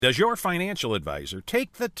Does your financial advisor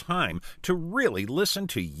take the time to really listen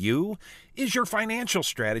to you? Is your financial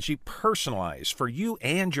strategy personalized for you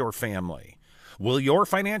and your family? Will your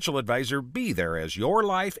financial advisor be there as your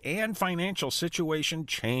life and financial situation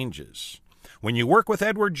changes? When you work with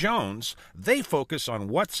Edward Jones, they focus on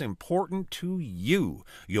what's important to you.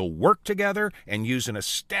 You'll work together and use an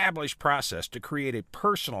established process to create a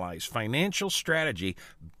personalized financial strategy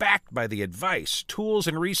backed by the advice, tools,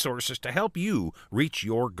 and resources to help you reach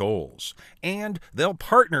your goals. And they'll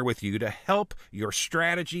partner with you to help your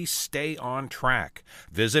strategy stay on track.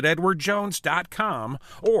 Visit edwardjones.com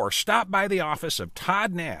or stop by the office of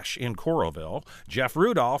Todd Nash in Coralville, Jeff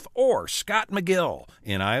Rudolph, or Scott McGill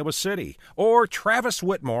in Iowa City, or Travis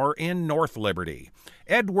Whitmore in North Liberty.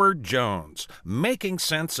 Edward Jones, making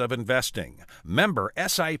sense of investing. Member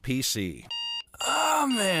SIPC. Oh,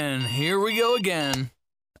 man, here we go again.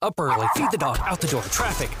 Up early, feed the dog, out the door,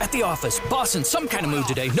 traffic, at the office, boss in some kind of mood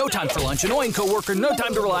today, no time for lunch, annoying coworker, no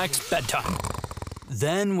time to relax, bedtime.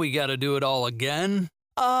 Then we gotta do it all again?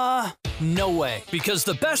 No way. Because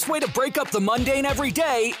the best way to break up the mundane every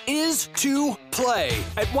day is to play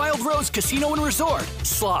at Wild Rose Casino and Resort.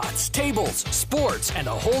 Slots, tables, sports, and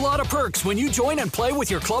a whole lot of perks when you join and play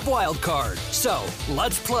with your Club Wild card. So,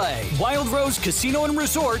 let's play. Wild Rose Casino and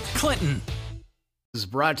Resort, Clinton. This is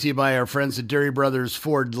brought to you by our friends at Dairy Brothers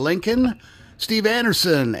Ford Lincoln, Steve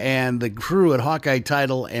Anderson, and the crew at Hawkeye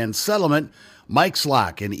Title and Settlement, Mike's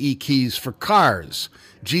Lock and E-Keys for Cars,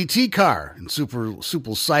 GT Car and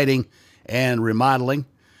Supple Siding and Remodeling,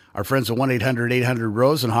 our friends at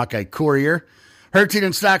 1-800-800-ROSE and Hawkeye Courier, Hertine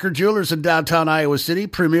and Stocker Jewelers in downtown Iowa City,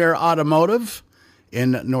 Premier Automotive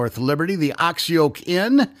in North Liberty, the Ox Yoke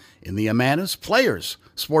Inn in the Amanas, Players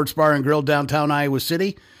Sports Bar and Grill downtown Iowa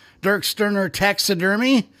City, Dirk Sterner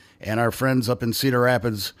Taxidermy, and our friends up in Cedar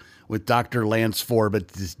Rapids with Dr. Lance Forbes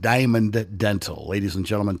at Diamond Dental. Ladies and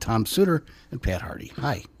gentlemen, Tom Suter and Pat Hardy.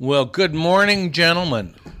 Hi. Well, good morning,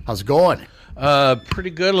 gentlemen. How's it going?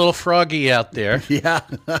 Pretty good. A little froggy out there. Yeah.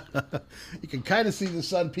 You can kind of see the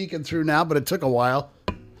sun peeking through now, but it took a while.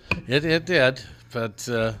 It did. But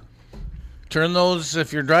turn those,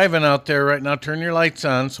 if you're driving out there right now, turn your lights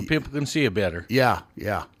on so people can see you better. Yeah.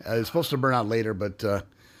 It's supposed to burn out later, but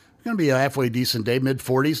it's going to be a halfway decent day,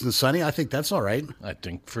 mid-40s and sunny. I think that's all right. I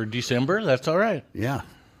think for December, that's all right. Yeah.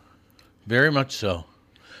 Very much so.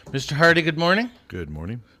 Mr. Hardy, good morning. Good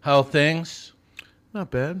morning. How are things?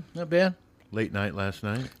 Not bad. Not bad. Late night last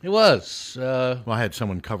night. It was. Well, I had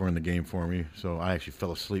someone covering the game for me, so I actually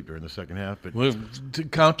fell asleep during the second half. But Well, to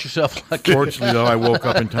count yourself like fortunately, though, I woke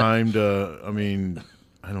up in time to,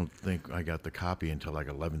 I don't think I got the copy until like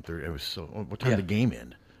 11:30. It was so, what time did the game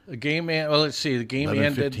end? The game, well, let's see. The game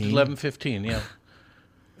ended 11:15? 11:15, yeah.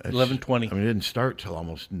 11:20. It didn't start till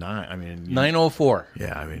almost 9. 9:04.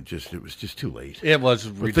 Yeah, it was just too late. It was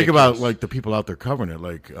ridiculous. Think about like the people out there covering it.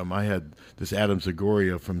 Like I had this Adam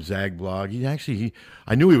Zagoria from Zag Blog.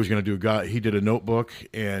 I knew he was going to do. He did a notebook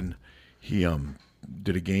and he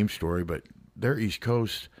did a game story. But their East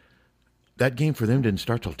Coast, that game for them didn't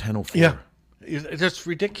start till 10:04. Yeah, that's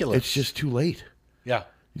ridiculous. It's just too late. Yeah.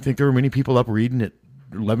 You think there were many people up reading at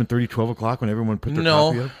 11:30, 12 o'clock when everyone put their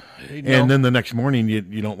copy up? And then the next morning,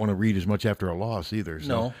 you don't want to read as much after a loss either.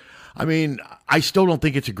 So, no. I still don't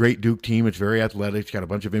think it's a great Duke team. It's very athletic. It's got a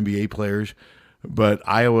bunch of NBA players. But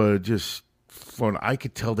Iowa just, from I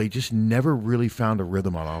could tell, they just never really found a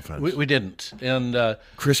rhythm on offense. We didn't. And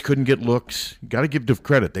Chris couldn't get looks. Got to give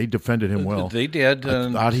credit. They defended him well. They did.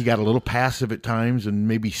 I thought he got a little passive at times and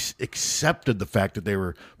maybe accepted the fact that they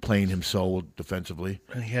were playing him so defensively.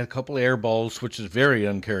 And he had a couple of air balls, which is very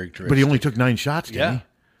uncharacteristic. But he only took 9 shots, didn't he? Yeah.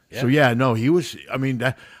 So, he was –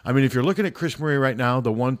 if you're looking at Chris Murray right now,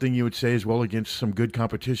 the one thing you would say is, well, against some good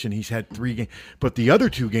competition, he's had 3 games. But the other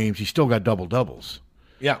 2 games, he still got double-doubles.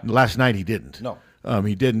 Yeah. Last night he didn't. No.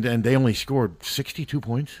 He didn't, and they only scored 62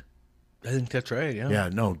 points. I think that's right, yeah. Yeah,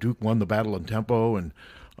 no, Duke won the battle in tempo, and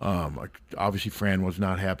obviously Fran was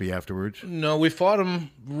not happy afterwards. No, we fought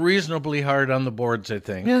him reasonably hard on the boards, I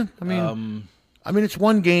think. Yeah, it's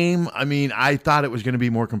one game. I thought it was going to be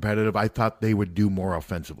more competitive. I thought they would do more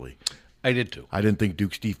offensively. I did too. I didn't think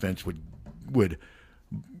Duke's defense would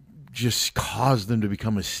just cause them to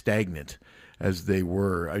become as stagnant as they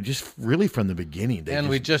were. Just really from the beginning.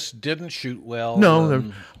 We just didn't shoot well.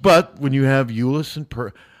 No, but when you have Ulis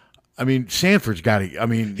and Sanford's got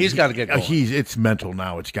to. He's got to get going. It's mental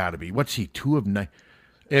now. It's got to be. What's he? 2 of 9.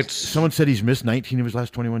 Someone said he's missed 19 of his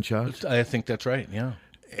last 21 shots. I think that's right. Yeah.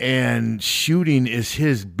 And shooting is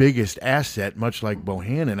his biggest asset, much like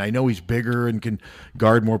Bohannon. I know he's bigger and can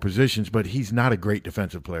guard more positions, but he's not a great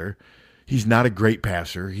defensive player. He's not a great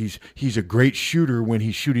passer. He's a great shooter when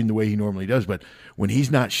he's shooting the way he normally does. But when he's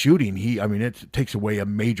not shooting, it takes away a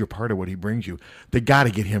major part of what he brings you. They got to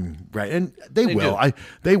get him right, and they will.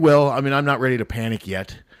 They will. I mean, I'm not ready to panic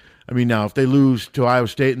yet. I mean, now if they lose to Iowa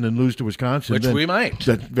State and then lose to Wisconsin, which we might,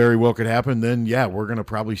 that very well could happen. Then yeah, we're going to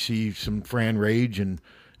probably see some Fran rage, and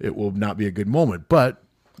it will not be a good moment. But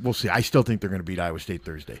we'll see. I still think they're going to beat Iowa State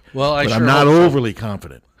Thursday. Well, I'm not overly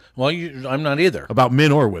confident. Well, I'm not either. About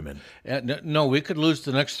men or women. No, we could lose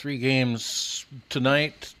the next 3 games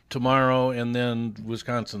tonight, tomorrow, and then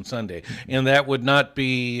Wisconsin Sunday, and that would not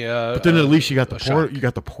be. But then at least you got the portal. You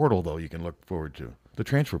got the portal though. You can look forward to the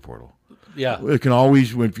transfer portal. Yeah, it can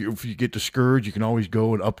always if you get discouraged, you can always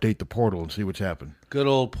go and update the portal and see what's happened. Good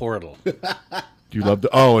old portal. Do you love the?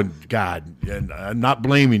 Oh, and God, and I'm not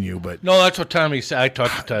blaming you, but no, that's what Tommy said. I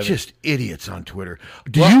talked to Tommy. Just idiots on Twitter.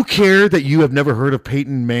 Do you care that you have never heard of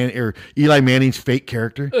Peyton Manning or Eli Manning's fake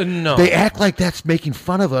character? No, they act like that's making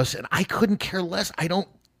fun of us, and I couldn't care less. I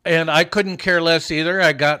couldn't care less either.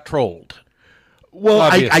 I got trolled. Well,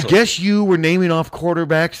 I guess you were naming off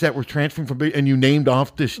quarterbacks that were transferring from, and you named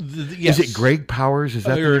off this. Yes. Is it Greg Powers? Is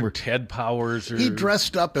that or Ted Powers? Or... He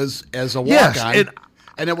dressed up as a walk-on.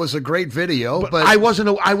 And it was a great video, but I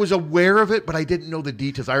was aware of it, but I didn't know the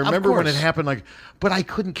details. I remember when it happened, but I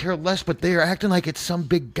couldn't care less. But they're acting like it's some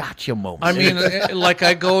big gotcha moment. I mean, like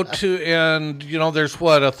I go to, and there's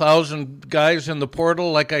 1,000 guys in the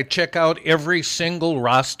portal. Like I check out every single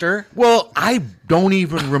roster. Well, I don't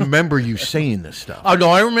even remember you saying this stuff. Oh no,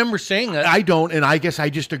 I remember saying that. I don't, and I guess I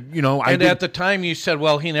just, And at the time, you said,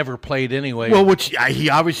 "Well, he never played anyway." Well, which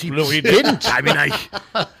he obviously didn't. I mean,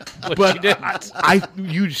 but he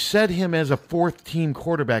didn't. You said him as a 4th-team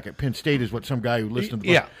quarterback at Penn State is what some guy who listened to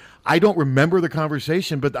the yeah. I don't remember the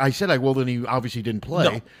conversation, but I said, well, then he obviously didn't play.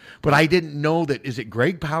 No. But I didn't know that. Is it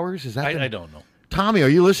Greg Powers? Is that? I don't know. Tommy, are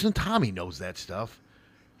you listening? Tommy knows that stuff.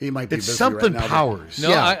 He might be. It's busy something right now, Powers. No,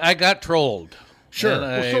 yeah. I got trolled. Sure.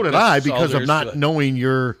 Well, so did I because of not knowing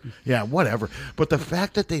your, whatever. But the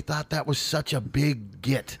fact that they thought that was such a big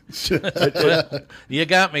get. You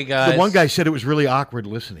got me, guys. The one guy said it was really awkward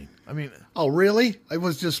listening. I mean. Oh, really? It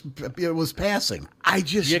was passing.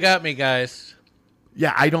 You got me, guys.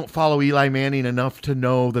 Yeah, I don't follow Eli Manning enough to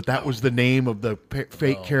know that was the name of the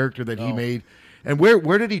fake character that he made. And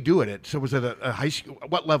where did he do it at? So was it a high school?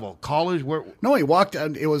 What level? College? Where? No, he walked.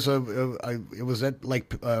 It was at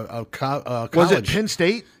a college. Was it Penn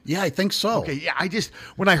State? Yeah, I think so. Okay, yeah.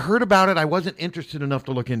 When I heard about it, I wasn't interested enough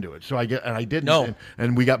to look into it. So I didn't. No.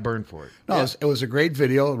 and we got burned for it. No, it was a great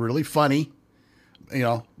video, really funny.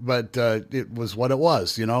 But it was what it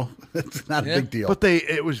was. It's not a big deal. But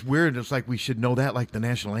it was weird. It's like we should know that, like the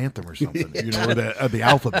national anthem or something. Or the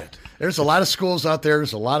alphabet. There's a lot of schools out there.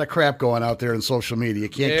 There's a lot of crap going out there in social media. You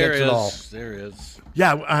can't catch it all. There is.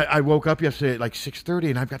 Yeah, I woke up yesterday at like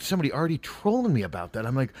 6:30, and I've got somebody already trolling me about that.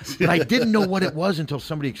 I'm like, but I didn't know what it was until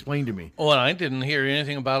somebody explained to me. Well, I didn't hear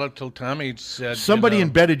anything about it till Tommy said. Somebody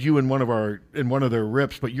embedded you in one of their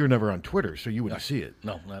rips, but you're never on Twitter, so you wouldn't see it.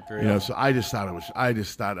 No, not very. Often. So I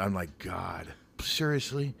just thought I'm like, God,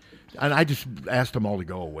 seriously. And I just asked them all to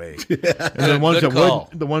go away. And the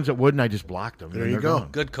ones that wouldn't, I just blocked them. There you go. Gone.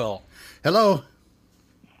 Good call. Hello.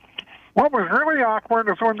 What was really awkward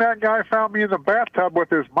is when that guy found me in the bathtub with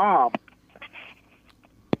his mom.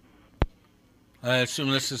 I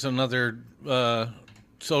assume this is another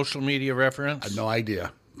social media reference. I have no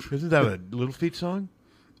idea. Isn't that a Little Feat song?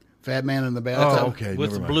 Fat Man in the Bathtub. Oh, okay.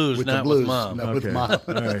 With the blues, with not the blues, with mom. not with Okay. mom.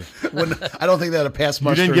 All right. I don't think that would pass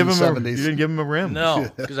muster in the 70s. You didn't give him a rim.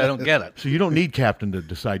 No, because I don't get it. So you don't need captain to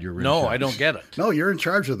decide your rim. No, shots. I don't get it. No, you're in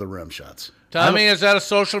charge of the rim shots. Tommy, is that a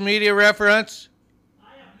social media reference?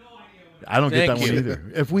 I don't get that Thank one you.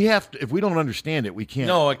 either. If we don't understand it, we can't.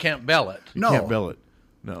 No, I can't bell it. You No. can't bill it.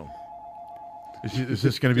 No. Is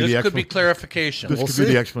this going to be This the could be clarification. This We'll could see.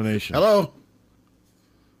 be the explanation. Hello.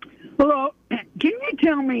 Hello. Can you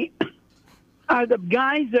tell me, are the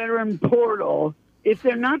guys that are in portal, if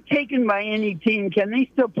they're not taken by any team, can they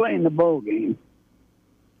still play in the bowl game?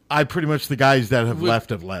 Pretty much the guys that have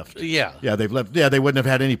left have left. Yeah. Yeah, they've left. Yeah, they wouldn't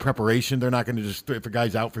have had any preparation. They're not going to just, if a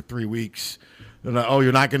guy's out for 3 weeks, they're not,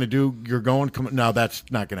 you're not going to do, you're going, come. No, that's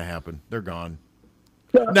not going to happen. They're gone.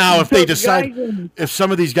 Now, if they decide, if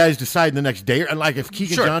some of these guys decide the next day, and like if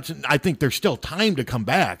Keegan Johnson, I think there's still time to come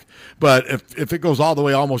back. But if it goes all the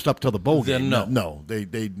way almost up till the bowl game, no,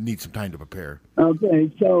 they need some time to prepare.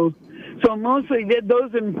 Okay, so mostly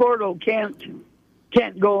those in portal can't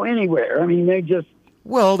go anywhere. I mean, they just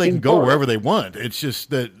they can go portal. wherever they want. It's just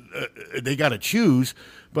that they got to choose.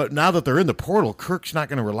 But now that they're in the portal, Kirk's not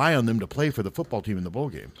going to rely on them to play for the football team in the bowl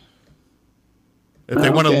game. If they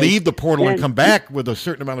want to Okay. leave the portal and And- come back with a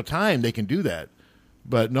certain amount of time, they can do that.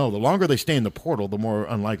 But no, the longer they stay in the portal, the more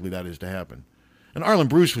unlikely that is to happen. And Arlen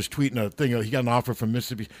Bruce was tweeting a thing. He got an offer from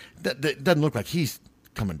Mississippi. That doesn't look like he's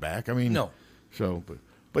coming back. I mean, No. So,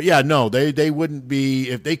 but yeah, no, they wouldn't be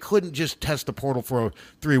if they couldn't just test the portal for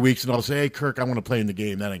 3 weeks and all say, "Hey, Kirk, I want to play in the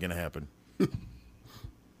game." That ain't going to happen.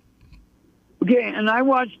 Okay, and I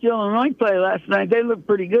watched Illinois play last night. They looked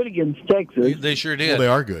pretty good against Texas. They sure Well, did. they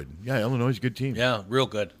are good. Yeah, Illinois is a good team. Yeah, real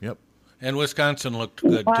good. Yep. And Wisconsin looked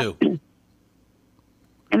good too.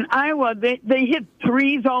 And Iowa, they hit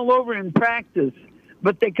threes all over in practice,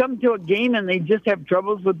 but they come to a game and they just have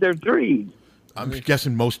troubles with their threes. I'm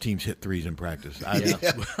guessing most teams hit threes in practice.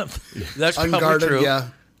 That's probably Unguarded, true. yeah.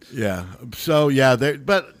 Yeah. So yeah,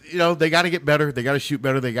 but they got to get better. They got to shoot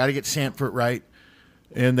better. They got to get Sanford right,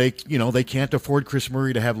 and they can't afford Chris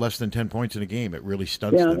Murray to have less than 10 points in a game. It really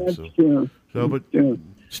stunts Yeah, them. that's So, true. but True.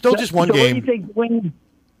 still just one so game.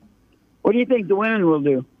 What do you think the women will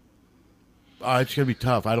do? It's going to be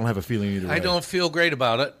tough. I don't have a feeling either way. I don't feel great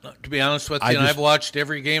about it, to be honest with you. I And just- I've watched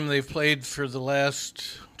every game they've played for the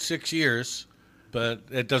last 6 years, but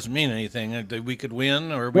it doesn't mean anything. We could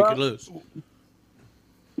win or we Well- could lose.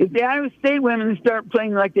 If the Iowa State women start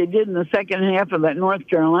playing like they did in the second half of that North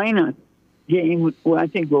Carolina game, well, I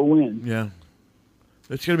think we'll win. Yeah.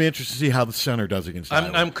 It's going to be interesting to see how the center does against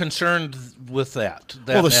Iowa. I'm concerned with that.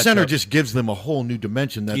 Well, the center matchup. just gives them a whole new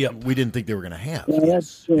dimension that Yep. we didn't think they were going to have. Yeah,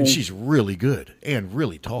 that's true. And she's really good and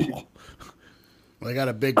really tall. They got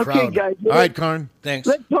a big Okay, crowd. guys. All right, Karn. Thanks.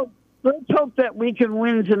 Let's hope that we can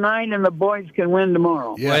win tonight and the boys can win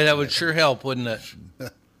tomorrow. Yeah. Boy, that would sure help, wouldn't it?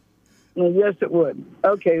 Well, yes, it would.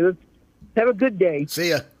 Okay, let's have a good day. See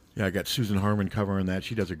ya. Yeah, I got Susan Harmon covering that.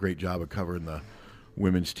 She does a great job of covering the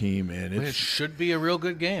women's team, and It it's should be a real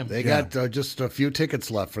good game. They got just a few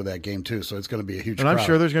tickets left for that game too, so it's going to be a huge. and I'm crowd.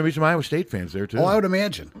 sure there's going to be some Iowa State fans there too. Oh, I would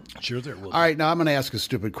imagine. Sure there will. All right, now I'm going to ask a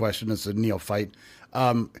stupid question. It's a neophyte.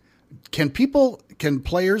 Can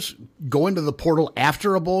players go into the portal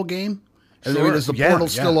after a bowl game? I mean, Sure. is the Yeah, portal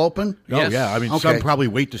yeah. still open? Oh Yes. yeah, I mean, Okay. some probably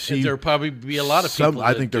wait to see. There'll probably be a lot of some. people.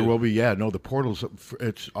 I that think there do. will be. Yeah, no, the portal's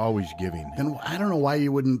it's always giving. And I don't know why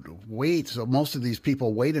you wouldn't wait. So most of these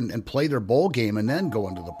people wait and play their bowl game and then go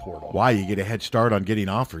into the portal. Why you get a head start on getting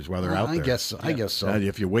offers while they're out I there? guess. I guess so.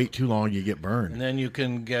 If you wait too long, you get burned. And then you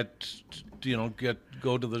can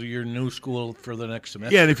go to your new school for the next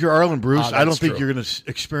semester. Yeah, and if you're Arlen Bruce, I don't that's think true. you're going to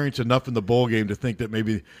experience enough in the bowl game to think that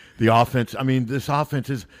maybe the offense. I mean, this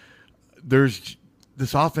offense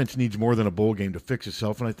needs more than a bowl game to fix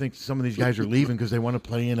itself, and I think some of these guys are leaving because they want to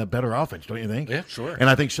play in a better offense. Don't you think? Yeah, sure. And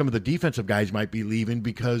I think some of the defensive guys might be leaving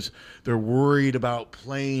because they're worried about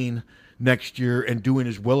playing next year and doing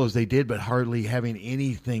as well as they did, but hardly having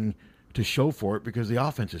anything to show for it because the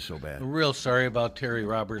offense is so bad. I'm real sorry about Terry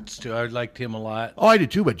Roberts too. I liked him a lot. Oh, I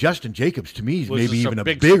did too, but Justin Jacobs to me is Was maybe just a even a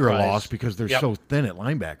big bigger surprise. loss because they're Yep. so thin at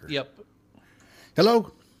linebacker. Yep.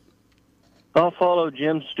 Hello. I'll follow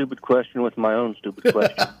Jim's stupid question with my own stupid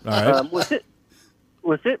question. All right.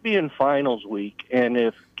 With it being finals week, and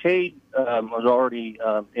if Cade was already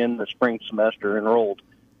in the spring semester enrolled,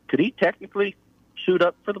 could he technically suit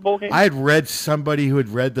up for the bowl game? I had read somebody who had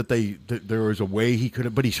read that there was a way he could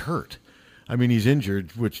have, but he's hurt. I mean, he's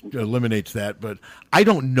injured, which eliminates that. But I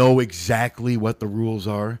don't know exactly what the rules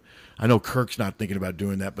are. I know Kirk's not thinking about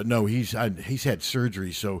doing that, but no, he's had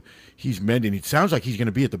surgery, so he's mending. It sounds like he's going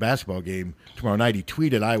to be at the basketball game tomorrow night. He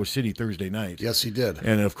tweeted Iowa City Thursday night. Yes, he did.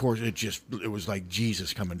 And of course, it was like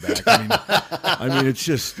Jesus coming back. I mean, it's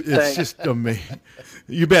just amazing.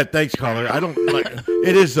 You bet. Thanks, caller. I don't like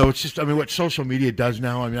it is though. It's just what social media does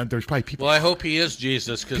now. I mean, there's probably people. Well, I hope he is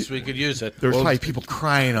Jesus because we could use it. There's probably people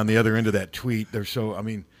crying on the other end of that tweet. They're so. I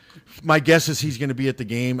mean, my guess is he's going to be at the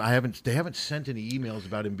game. They haven't sent any emails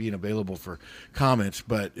about him being available for comments,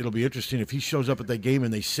 but it'll be interesting if he shows up at that game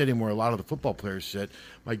and they sit him where a lot of the football players sit.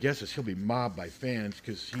 My guess is he'll be mobbed by fans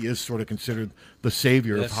because he is sort of considered the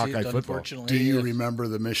savior Yes, of Hawkeye football. unfortunately, Do you he is. remember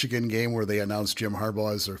the Michigan game where they announced Jim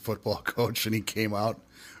Harbaugh as their football coach and he came out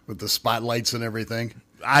with the spotlights and everything?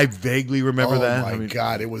 I vaguely remember that. Oh my I mean,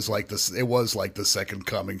 God! It was like this. It was like the second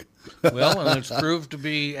coming. Well, and it's proved to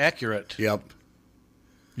be accurate. Yep.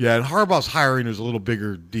 Yeah, and Harbaugh's hiring is a little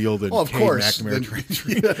bigger deal than Well, of Cade course. McNamara Then-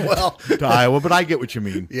 transferring well, to Iowa, but I get what you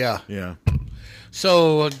mean. yeah. Yeah.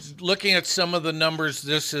 So, looking at some of the numbers,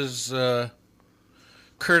 this is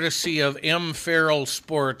courtesy of M. Farrell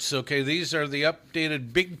Sports. Okay, these are the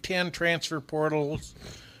updated Big Ten transfer portals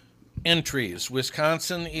entries.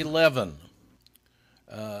 Wisconsin 11,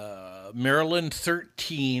 Maryland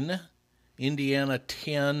 13, Indiana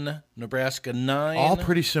 10, Nebraska 9, All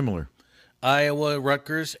pretty similar. Iowa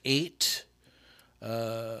Rutgers 8,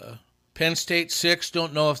 Penn State 6,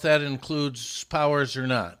 don't know if that includes Powers or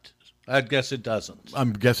not. I'd guess it doesn't.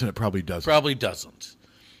 I'm guessing it probably doesn't. Probably doesn't.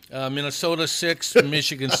 Minnesota 6,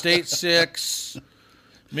 Michigan State 6,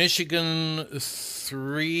 Michigan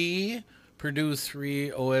 3, Purdue 3,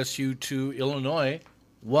 OSU 2, Illinois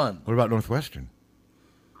 1. What about Northwestern?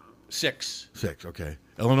 6. 6, okay.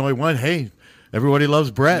 Illinois 1, hey, everybody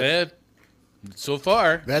loves Brett. So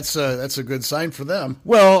far. That's a good sign for them.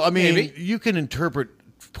 Well, I mean, Maybe. you can interpret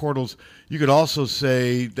portals. You could also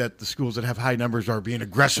say that the schools that have high numbers are being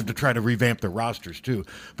aggressive to try to revamp their rosters, too.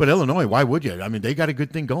 But Illinois, why would you? I mean, they got a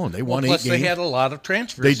good thing going. They won 8 games. Plus, they had a lot of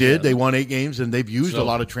transfers. They did. in. They won 8 games, and they've used a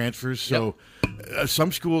lot of transfers. So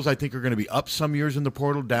some schools, I think, are going to be up some years in the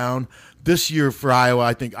portal, down. This year for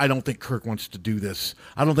Iowa, I don't think Kirk wants to do this.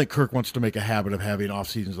 I don't think Kirk wants to make a habit of having off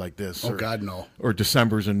seasons like this. Oh, God, no. Or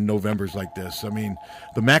Decembers and Novembers like this. I mean,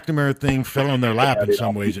 the McNamara thing fell in their lap in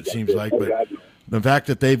some ways, it seems like. But the fact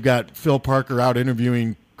that they've got Phil Parker out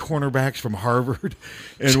interviewing cornerbacks from Harvard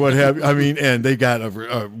and what have you. I mean, and they got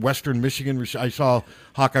a Western Michigan. I saw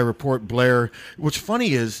Hawkeye Report Blair. What's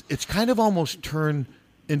funny is it's kind of almost turned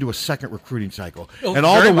into a second recruiting cycle. Oh, and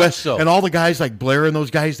all very the much so. and all the guys like Blair and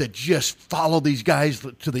those guys that just follow these guys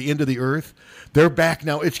to the end of the earth, they're back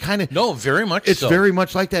now. It's kind of very much It's so. very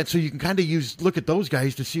much like that. So you can kind of look at those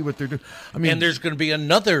guys to see what they're doing. I mean, And there's going to be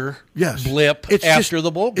another yes, blip it's after just,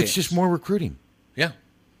 the bowl game. It's just more recruiting. Yeah.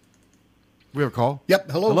 We have a call?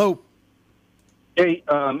 Yep. Hello. Hello. Hey,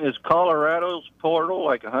 is Colorado's portal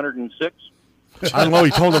like 106? I don't know.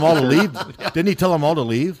 He told them all to leave. Didn't he tell them all to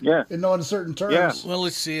leave? Yeah. In no uncertain terms. Yeah. Well,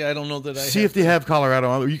 let's see. I don't know that I See have. if they have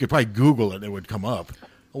Colorado. You could probably Google it and it would come up.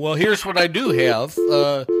 Well, here's what I do have.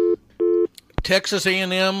 Texas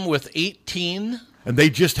A&M with 18. And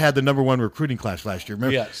they just had the number 1 recruiting class last year.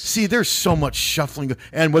 Remember? Yes. See, there's so much shuffling.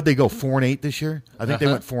 And would they go 4-8 this year? I think they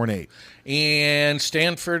went 4-8. And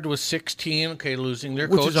Stanford was 16. Okay, losing their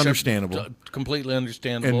Which coach. is understandable. Completely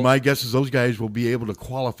understandable. And my guess is those guys will be able to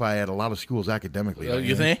qualify at a lot of schools academically. don't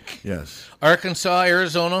you think? Yes. Arkansas,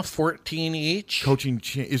 Arizona, 14 each. Coaching.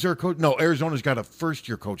 Is there a coach? No, Arizona's got a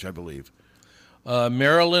first-year coach, I believe.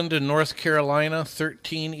 Maryland and North Carolina,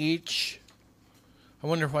 13 each. I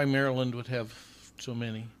wonder why Maryland would have so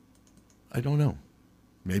many. I don't know.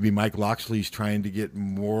 Maybe Mike Loxley's trying to get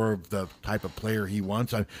more of the type of player he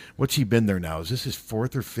wants. What's he been there now? Is this his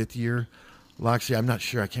 4th or 5th year? Loxley, I'm not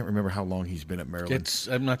sure. I can't remember how long he's been at Maryland.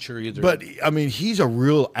 I'm not sure either. But, I mean, he's a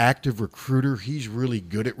real active recruiter. He's really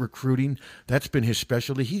good at recruiting. That's been his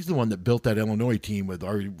specialty. He's the one that built that Illinois team with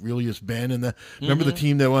Aurelius Ben. And remember the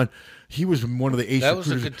team that won? He was one of the ace That was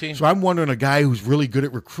recruiters. a good team. So I'm wondering, a guy who's really good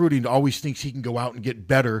at recruiting always thinks he can go out and get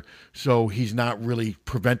better, so he's not really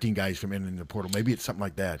preventing guys from entering the portal. Maybe it's something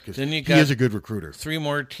like that, because he is a good recruiter. 3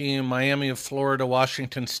 more teams: Miami of Florida,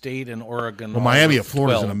 Washington State, and Oregon. Well, Miami of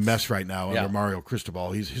Florida's 12. in a mess right now Yeah. under Mario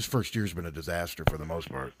Cristobal. His first year's been a disaster for the most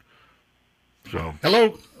part. So,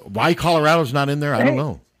 hello. Why Colorado's not in there, I don't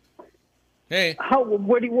know. Hey,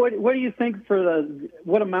 What do you think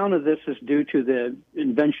what amount of this is due to the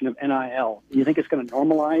invention of NIL? Do you think it's going to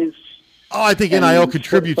normalize? Oh, I think NIL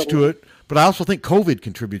contributes to it, but I also think COVID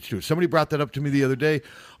contributes to it. Somebody brought that up to me the other day.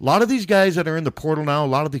 A lot of these guys that are in the portal now, a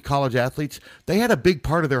lot of the college athletes, they had a big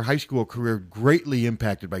part of their high school career greatly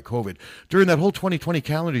impacted by COVID. During that whole 2020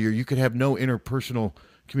 calendar year, you could have no interpersonal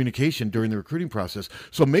communication during the recruiting process.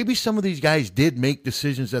 So maybe some of these guys did make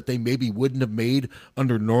decisions that they maybe wouldn't have made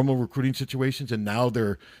under normal recruiting situations, and now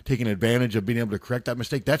they're taking advantage of being able to correct that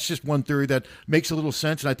mistake. That's just one theory that makes a little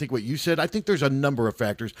sense, and I think what you said, I think there's a number of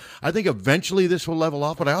factors. I think eventually this will level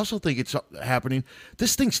off, but I also think it's happening.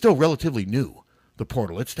 This thing's still relatively new. The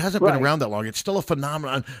portal. It hasn't been around that long. It's still a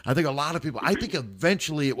phenomenon. I think a lot of people, I think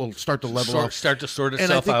eventually it will start to level off. Start to sort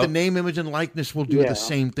itself out. And I think the name, image, and likeness will do the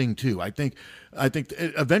same thing too. I think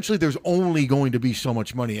eventually there's only going to be so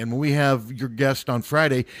much money. And when we have your guest on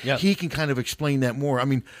Friday, he can kind of explain that more. I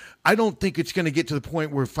mean, I don't think it's going to get to the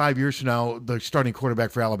point where 5 years from now, the starting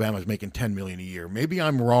quarterback for Alabama is making $10 million a year. Maybe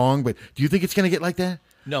I'm wrong, but do you think it's going to get like that?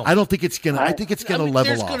 No, I don't think it's gonna. I think it's gonna level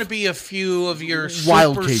there's off. There's going to be a few of your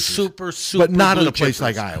wild super, cases, super, but not in blue a place chippers.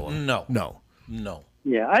 like Iowa. No.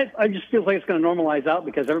 Yeah, I just feel like it's going to normalize out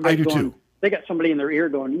because everybody's going. They got somebody in their ear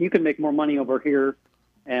going, "You can make more money over here,"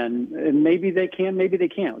 and maybe they can, maybe they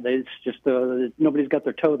can't. It's just nobody's got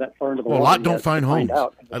their toe that far into the water. A lot don't find homes.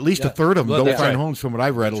 At least a third of them don't find homes, from what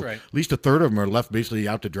I've read. At least a third of them are left basically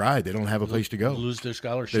out to dry. They don't have a place to go. They lose their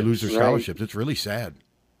scholarships. They lose their scholarships. It's really sad.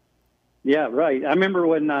 Yeah, right. I remember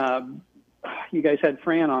when you guys had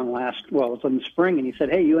Fran on it was in the spring, and he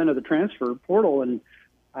said, "Hey, you entered the transfer portal, and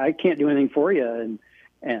I can't do anything for you." And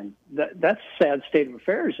And that's a sad state of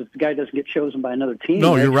affairs if the guy doesn't get chosen by another team.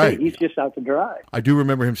 No, you're right. He's just out to dry. I do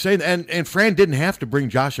remember him saying, and Fran didn't have to bring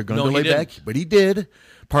Josh Ogundele back, but he did,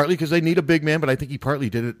 partly because they need a big man, but I think he partly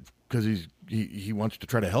did it because he wants to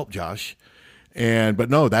try to help Josh.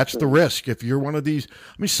 But no, that's the risk. If you're one of these,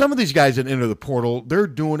 I mean, some of these guys that enter the portal, they're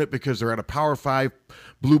doing it because they're at a Power 5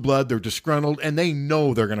 blue blood, they're disgruntled, and they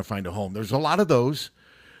know they're going to find a home. There's a lot of those.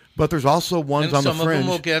 But there's also ones on the fringe. Some of them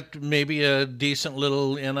will get maybe a decent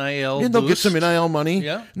little NIL and they'll get some NIL money.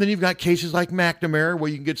 Yeah. And then you've got cases like McNamara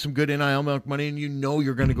where you can get some good NIL money and you know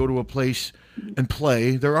you're going to go to a place and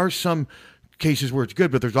play. There are some cases where it's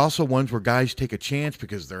good, but there's also ones where guys take a chance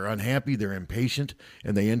because they're unhappy, they're impatient,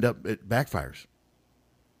 and they end up, it backfires.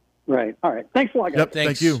 Right. All right. Thanks a lot, guys. Yep,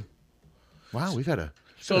 thank you. Wow, we've had a...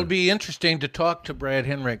 So it'd be interesting to talk to Brad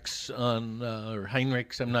Henricks on, or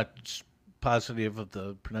Heinrichs, I'm not positive of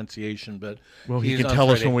the pronunciation, but he can tell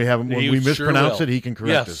us when we have him. When we mispronounce it, he can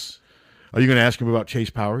correct us. Are you going to ask him about Chase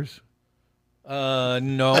Powers?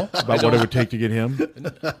 No. About what it would take to get him?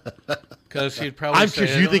 Because he'd probably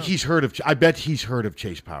say, you think he's heard of? I bet he's heard of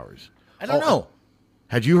Chase Powers. I don't know.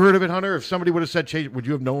 Had you heard of it, Hunter? If somebody would have said Chase, would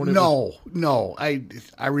you have known it? No.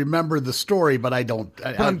 I remember the story, but I don't.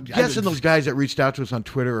 I'm guessing those guys that reached out to us on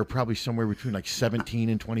Twitter are probably somewhere between like 17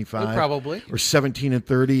 and 25. Probably. Or 17 and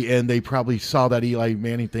 30, and they probably saw that Eli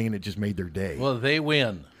Manning thing, and it just made their day. Well, they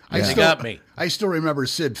win. They got me. I still remember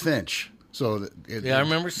Sid Finch. So I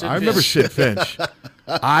remember Sid Finch. I remember Sid Finch.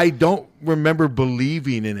 I don't remember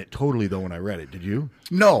believing in it totally, though, when I read it. Did you?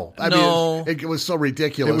 No. I mean, it was so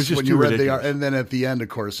ridiculous. It was just when you read and then at the end, of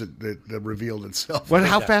course, it revealed itself.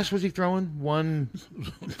 How fast was he throwing?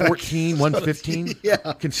 114, 115? Yeah.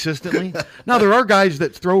 Consistently? Now, there are guys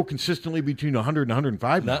that throw consistently between 100 and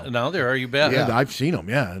 105 now. There are, you bet. Yeah, I've seen them,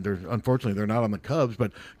 yeah. Unfortunately, they're not on the Cubs,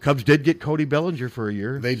 but Cubs did get Cody Bellinger for a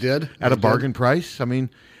year. They did? At a bargain price. I mean,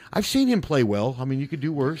 I've seen him play well. I mean, you could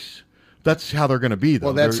do worse. That's how they're going to be,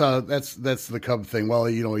 though. Well, that's the Cub thing. Well,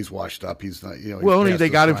 he's washed up. He's not. They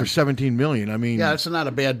got him for $17 million. I mean, it's not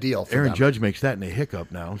a bad deal. For Aaron them. Judge makes that in a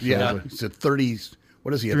hiccup now. So yeah, it's at 30.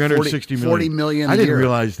 What is he? At 360 $40 million. I didn't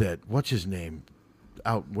realize that. What's his name?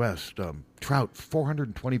 Out west, Trout,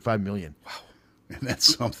 $425 million. Wow, and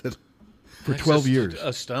that's something for 12 years.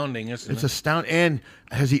 Astounding, isn't it? It's astounding. And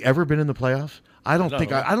has he ever been in the playoffs? I don't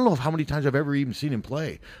know how many times I've ever even seen him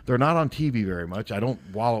play. They're not on TV very much. I don't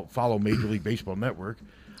follow Major League Baseball Network.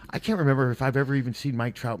 I can't remember if I've ever even seen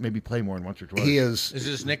Mike Trout maybe play more than once or twice. He is. Is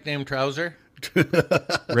his nickname Trouser?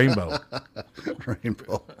 Rainbow.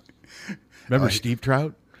 Remember Steve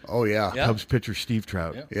Trout? Oh, yeah. Cubs pitcher Steve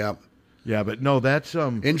Trout. Yeah. Yeah, but no, that's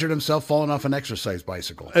injured himself falling off an exercise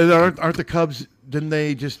bicycle. Aren't the Cubs? Didn't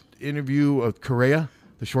they just interview Correa,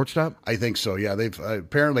 the shortstop? I think so. Yeah, they've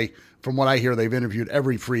apparently, from what I hear, they've interviewed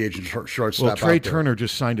every free agent shortstop. Well, Trey Turner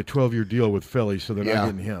just signed a 12-year deal with Philly, so they're not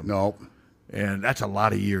getting him. No, and that's a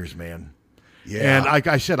lot of years, man. Yeah, and like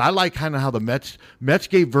I said, I like kind of how the Mets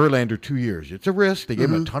gave Verlander 2 years. It's a risk. They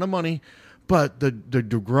gave him a ton of money, but the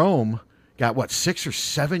DeGrom got 6 or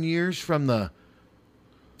 7 years from the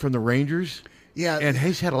Rangers. Yeah, and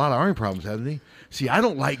he's had a lot of arm problems, hasn't he? See, I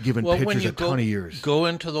don't like giving pitchers a ton of years. Go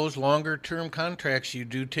into those longer-term contracts, you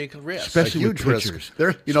do take a risk. Especially with pitchers.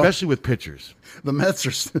 Especially with pitchers. The Mets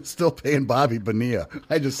are still paying Bobby Bonilla.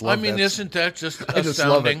 I just love that. I mean, isn't that just astounding? Just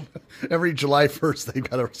love it. Every July 1st, they've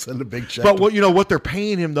got to send a big check. But what they're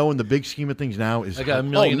paying him, though, in the big scheme of things now is... I got $1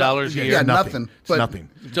 million a year. Yeah, nothing. It's nothing.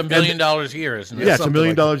 It's $1 million a year, isn't it? Yeah, it's $1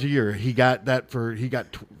 million a year. He got that for... He got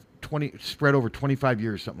 20 spread over 25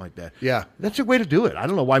 years, something like that. Yeah. That's a way to do it. I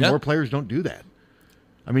don't know why more players don't do that.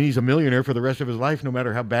 I mean, he's a millionaire for the rest of his life, no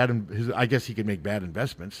matter how bad I guess he could make bad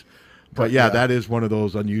investments. But that is one of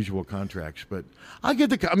those unusual contracts. But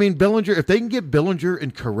Bellinger, if they can get Bellinger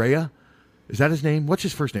and Correa, is that his name? What's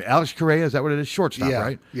his first name? Alex Correa, is that what it is? Shortstop,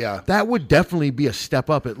 right? Yeah. That would definitely be a step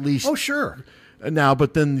up at least. Oh, sure. Now,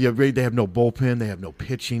 but then they have no bullpen, they have no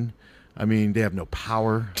pitching. I mean, they have no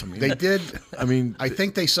power. They did. I mean, I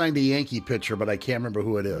think they signed a Yankee pitcher, but I can't remember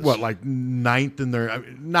who it is. Like ninth in their...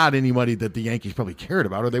 not anybody that the Yankees probably cared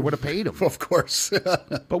about, or they would have paid him. Of course.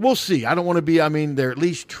 But we'll see. I don't want to be... they're at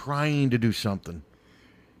least trying to do something.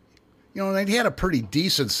 They had a pretty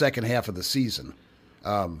decent second half of the season.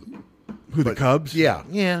 The Cubs? Yeah.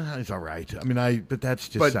 Yeah, it's all right. But that's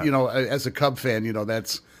just... But, as a Cub fan,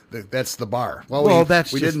 that's the bar. Well,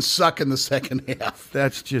 we didn't suck in the second half.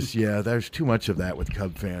 That's just, there's too much of that with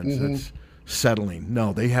Cub fans. That's settling.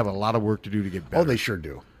 No, they have a lot of work to do to get better. Oh, they sure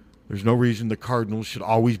do. There's no reason the Cardinals should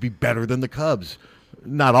always be better than the Cubs.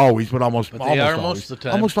 Not always, but almost they are most of the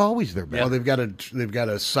time. Almost always they're better. Well, they've got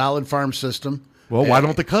a solid farm system. Well, why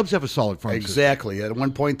don't the Cubs have a solid farm system? Exactly. At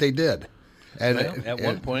one point they did. And, at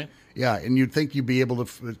one point. Yeah, and you'd think you'd be able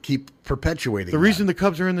to keep perpetuating The that. reason the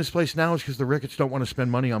Cubs are in this place now is because the Ricketts don't want to spend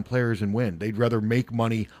money on players and win. They'd rather make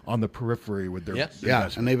money on the periphery with their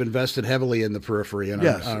investment. And they've invested heavily in the periphery, and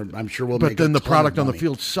Yes. I'm sure we'll but make then a the ton product of on the money.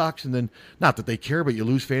 field sucks, and then not that they care, but you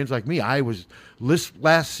lose fans like me.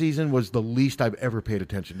 Last season was the least I've ever paid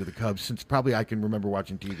attention to the Cubs since probably I can remember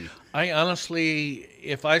watching TV. I honestly,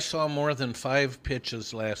 if I saw more than 5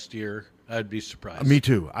 pitches last year, I'd be surprised. Me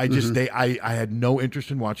too. I just Mm-hmm. I had no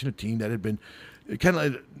interest in watching a team that had been it's kind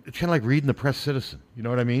of like reading the Press Citizen. You know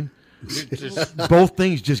what I mean? Both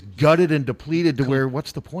things just gutted and depleted to where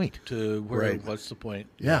what's the point? What's the point?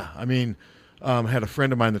 Yeah, I mean, had a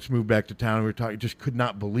friend of mine that's moved back to town. And we were talking, just could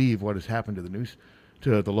not believe what has happened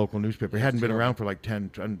to the local newspaper. It hadn't been around for like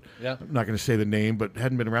 10. I'm not going to say the name, but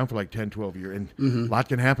hadn't been around for like 10, 12 years. And a lot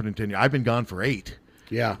can happen in 10 years. I've been gone for 8.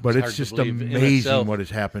 Yeah, but It's it's hard to just believe in amazing itself. what has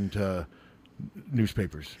happened to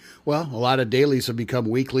newspapers. Well, a lot of dailies have become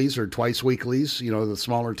weeklies or twice weeklies. You know, the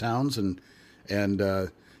smaller towns, and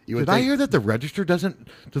you would Did I think, hear that the Register does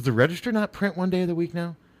the Register not print one day of the week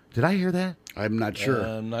now? Did I hear that? I'm not sure.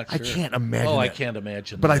 I'm not I sure. can't imagine. Oh, I that. can't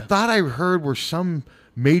imagine. But I that. thought I heard where some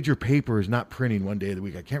major paper is not printing one day of the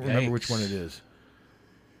week. I can't remember which Yikes. one it is.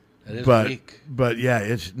 That is But weak. yeah,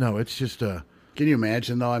 it's just a. Can you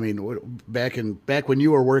imagine though? I mean, back when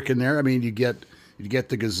you were working there, I mean, you get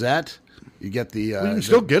the Gazette, you get the. Well, you can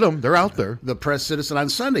still get them. They're out there. The Press Citizen on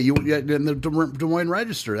Sunday. You in the Des Moines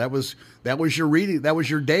Register. That was your reading. That was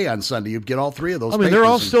your day on Sunday. You'd get all 3 of those. I mean, they're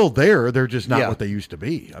all papers and- still there. They're just not Yeah. what they used to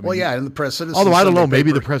be. I mean, Well, yeah, and the Press Citizen. Although I don't know, Sunday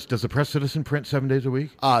maybe paper- does the Press Citizen print 7 days a week?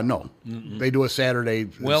 No, they do a Saturday.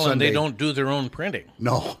 Well, Sunday. and they don't do their own printing.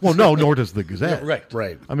 No. Well, no, nor does the Gazette.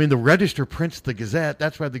 Right. I mean, the Register prints the Gazette.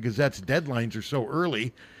 That's why the Gazette's deadlines are so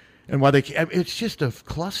early, and why they. It's just a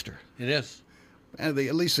cluster. It is. And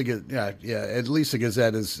at least the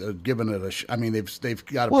Gazette is given it a. I mean, they've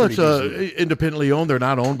got a Well, pretty it's decent. independently owned. They're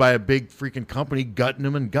not owned by a big freaking company gutting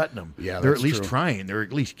them. Yeah, they're that's at least true. trying. They're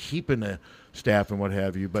at least keeping the staff and what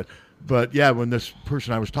have you. But yeah, when this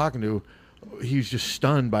person I was talking to, he's just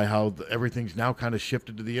stunned by how everything's now kind of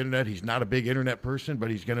shifted to the internet. He's not a big internet person,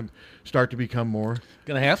 but he's going to start to become more.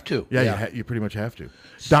 Going to have to. Yeah. You pretty much have to.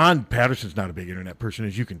 Don Patterson's not a big internet person,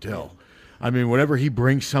 as you can tell. I mean, whenever he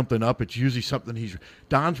brings something up, it's usually something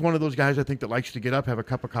Don's one of those guys, I think, that likes to get up, have a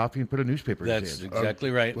cup of coffee, and put a newspaper in That's his hand. exactly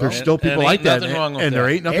right. There's still people like that, Nothing wrong with and that. there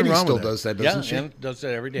ain't nothing Annie wrong still with that. does that, doesn't she? and does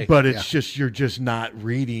that every day. But it's just you're just not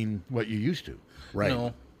reading what you used to. Right.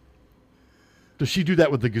 No. Does she do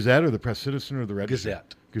that with the Gazette or the Press Citizen or the Register?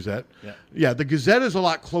 Gazette. Yeah. Yeah, the Gazette is a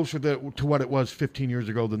lot closer to what it was 15 years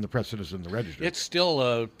ago than the Press Citizen and the Register. It's still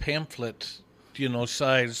a pamphlet,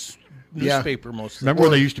 size newspaper most of the Remember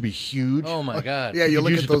when they used to be huge? Oh, my God. Yeah, you You'd look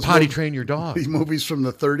use at it to those potty mov- train your dog. These movies from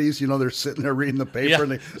the 30s, they're sitting there reading the paper Yeah.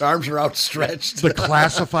 and their arms are outstretched. The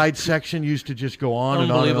classified section used to just go on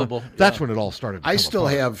and on. And Unbelievable. on. That's when it all started. To I come still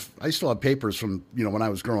apart. have papers from when I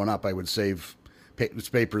was growing up. I would save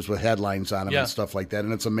papers with headlines on them Yeah. and stuff like that,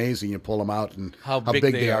 and it's amazing. You pull them out and How big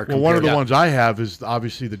they are. Well, one of the compared. ones I have is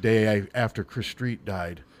obviously the day after Chris Street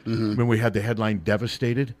died, when we had the headline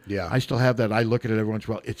 "Devastated." Yeah. I still have that. I look at it every once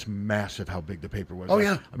in a while. It's massive how big the paper was. Oh,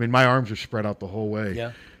 yeah. I mean, my arms are spread out the whole way.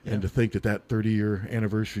 Yeah. And to think that 30-year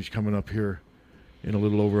anniversary is coming up here in a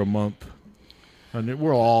little over a month. And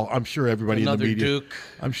I'm sure everybody Another in the media. Duke.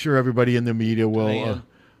 I'm sure everybody in the media Man.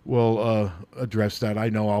 will address that. I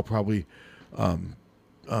know I'll probably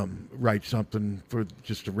write something for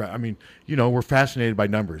just to. I mean, we're fascinated by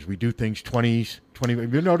numbers. We do things 20s.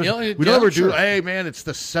 You notice we don't ever do. sure. Hey, man, it's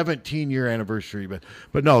the 17-year anniversary,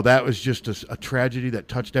 but no, that was just a tragedy that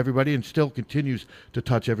touched everybody and still continues to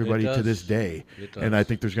touch everybody to does. this day. It does. And I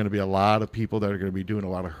think there's going to be a lot of people that are going to be doing a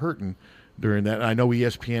lot of hurting during that. And I know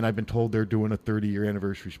ESPN. I've been told they're doing a 30-year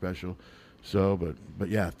anniversary special. So, but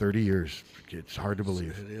yeah, 30 years. It's hard to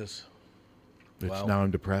believe. It is. It's now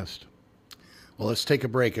I'm depressed. Well, let's take a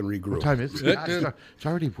break and regroup. What time is it? It's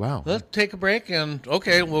already, wow. Let's take a break and, we'll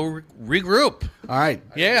regroup. All right.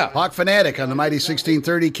 Yeah. Hawk Fanatic on the Mighty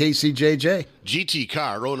 1630 KCJJ. GT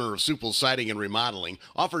Carr, owner of Supple Siding and Remodeling,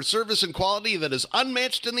 offers service and quality that is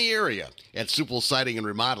unmatched in the area. At Supple Siding and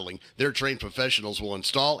Remodeling, their trained professionals will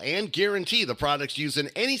install and guarantee the products used in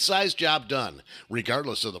any size job done,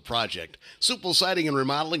 regardless of the project. Supple Siding and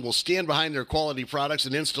Remodeling will stand behind their quality products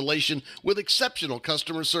and installation with exceptional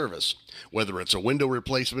customer service. Whether it's a window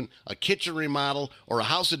replacement, a kitchen remodel, or a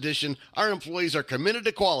house addition, our employees are committed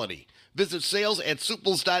to quality. Visit sales at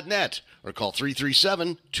Supples.net or call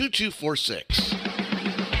 337-2246.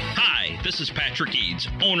 Hi, this is Patrick Eads,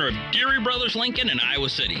 owner of Deary Brothers Lincoln in Iowa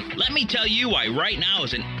City. Let me tell you why right now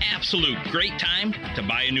is an absolute great time to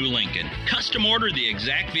buy a new Lincoln. Custom order the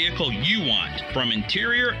exact vehicle you want, from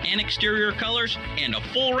interior and exterior colors and a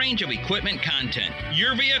full range of equipment content.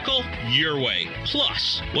 Your vehicle, your way.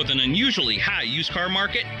 Plus, with an unusually high used car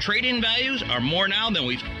market, trade-in values are more now than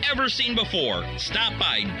we've ever seen before. Stop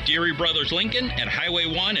by Deary Brothers Lincoln at Highway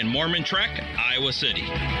 1 in Mormon Trek, Iowa City.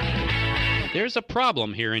 There's a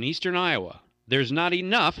problem here in eastern Iowa. There's not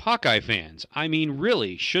enough Hawkeye fans. I mean,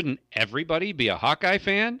 really, shouldn't everybody be a Hawkeye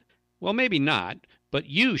fan? Well, maybe not, but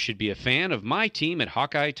you should be a fan of my team at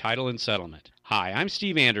Hawkeye Title and Settlement. Hi, I'm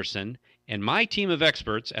Steve Anderson, and my team of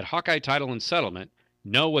experts at Hawkeye Title and Settlement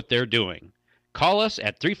know what they're doing. Call us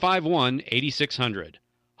at 351-8600.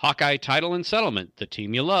 Hawkeye Title and Settlement, the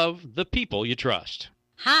team you love, the people you trust.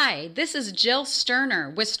 Hi, this is Jill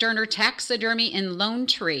Sterner with Sterner Taxidermy in Lone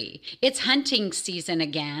Tree. It's hunting season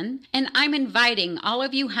again, and I'm inviting all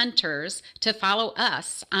of you hunters to follow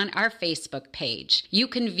us on our Facebook page. You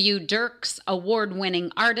can view Dirk's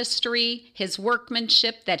award-winning artistry, his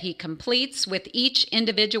workmanship that he completes with each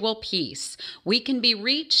individual piece. We can be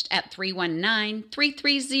reached at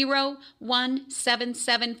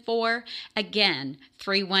 319-330-1774. Again,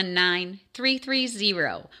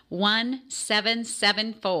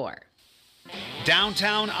 319-330-1774.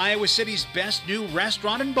 Downtown Iowa City's best new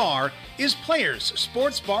restaurant and bar is Players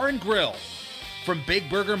Sports Bar and Grill. From Big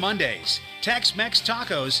Burger Mondays, Tex-Mex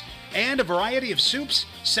tacos, and a variety of soups,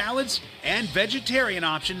 salads, and vegetarian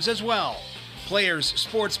options as well. Players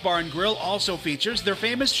Sports Bar and Grill also features their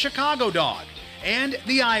famous Chicago dog and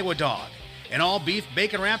the Iowa dog, an all-beef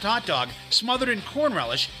bacon-wrapped hot dog smothered in corn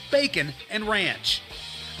relish, bacon, and ranch.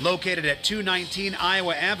 Located at 219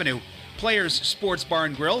 Iowa Avenue, Players Sports Bar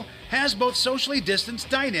and Grill has both socially distanced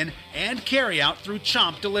dine-in and carry-out through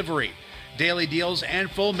Chomp delivery. Daily deals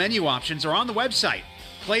and full menu options are on the website,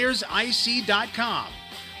 playersic.com,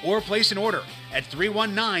 or place an order at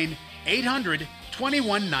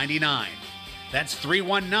 319-800-2199. That's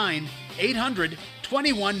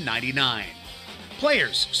 319-800-2199.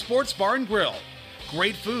 Players Sports Bar and Grill.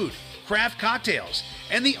 Great food, craft cocktails,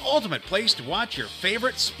 and the ultimate place to watch your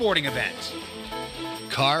favorite sporting event.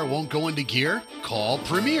 Car won't go into gear? Call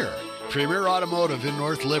Premier. Premier Automotive in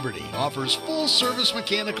North Liberty offers full-service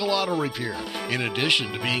mechanical auto repair, in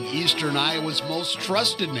addition to being Eastern Iowa's most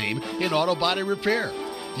trusted name in auto body repair.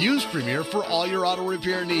 Use Premier for all your auto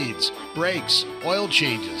repair needs: brakes, oil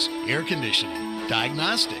changes, air conditioning,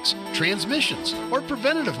 diagnostics, transmissions, or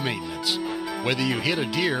preventative maintenance. Whether you hit a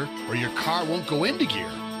deer or your car won't go into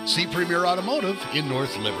gear, see Premier Automotive in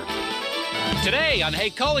North Liberty. Today on Hey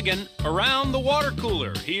Culligan, around the water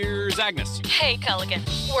cooler, here's Agnes. Hey Culligan,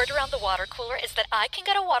 word around the water cooler is that I can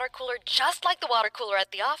get a water cooler just like the water cooler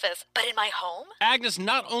at the office, but in my home? Agnes,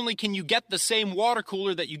 not only can you get the same water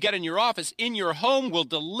cooler that you get in your office, in your home we'll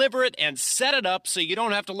deliver it and set it up so you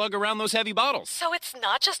don't have to lug around those heavy bottles. So it's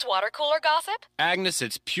not just water cooler gossip? Agnes,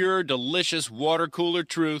 it's pure, delicious water cooler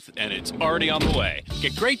truth, and it's already on the way.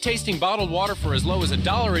 Get great tasting bottled water for as low as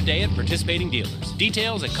 $1 a day at participating dealers.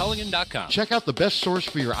 Details at Culligan.com. Check out the best source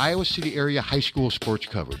for your Iowa City area high school sports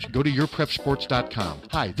coverage. Go to yourprepsports.com.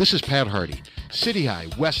 Hi, this is Pat Hardy. City High,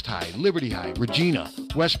 West High, Liberty High, Regina,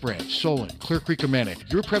 West Branch, Solon, Clear Creek, Amana.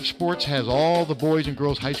 Your Prep Sports has all the boys and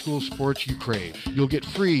girls high school sports you crave. You'll get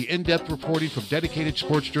free, in-depth reporting from dedicated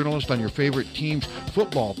sports journalists on your favorite teams: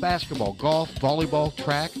 football, basketball, golf, volleyball,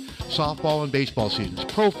 track, softball, and baseball seasons.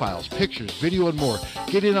 Profiles, pictures, video, and more.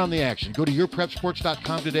 Get in on the action. Go to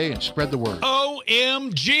yourprepsports.com today and spread the word.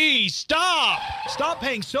 OMG, stop! Stop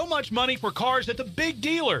paying so much money for cars at the big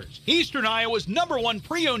dealers. Eastern Iowa's #1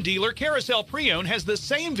 pre-owned dealer, Carousel Pre-Owned, has the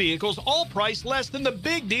same vehicles all priced less than the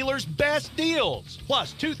big dealer's best deals.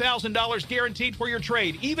 Plus, $2,000 guaranteed for your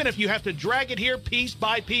trade, even if you have to drag it here piece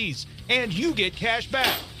by piece. And you get cash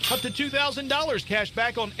back. Up to $2,000 cash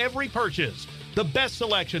back on every purchase. The best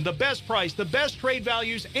selection, the best price, the best trade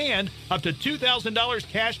values, and up to $2,000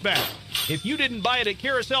 cash back. If you didn't buy it at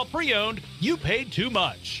Carousel Pre-Owned, you paid too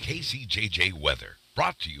much. KCJJ Weather,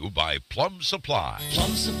 brought to you by Plum Supply.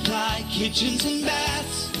 Plum Supply kitchens and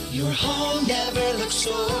baths. Your home never looks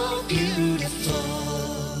so beautiful.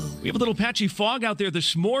 We have a little patchy fog out there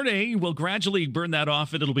this morning. We'll gradually burn that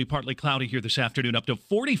off, and it'll be partly cloudy here this afternoon, up to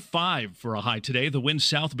 45 for a high today. The wind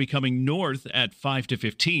south becoming north at 5 to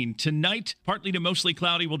 15. Tonight, partly to mostly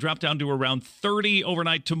cloudy. We'll drop down to around 30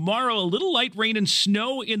 overnight. Tomorrow, a little light rain and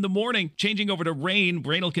snow in the morning, changing over to rain.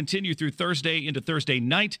 Rain will continue through Thursday into Thursday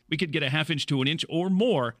night. We could get a half inch to an inch or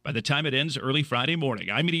more by the time it ends early Friday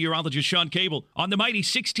morning. I'm meteorologist Sean Cable on the mighty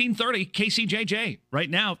 1630 KCJJ.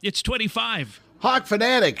 Right now, it's 25. Hawk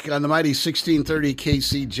Fanatic on the mighty 1630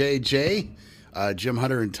 KCJJ. Jim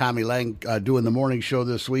Hunter and Tommy Lang doing the morning show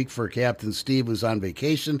this week for Captain Steve, who's on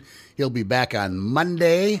vacation. He'll be back on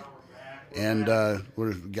Monday. And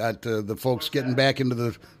we've got the folks getting back into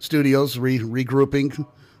the studios, regrouping,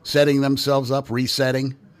 setting themselves up,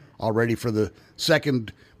 resetting, all ready for the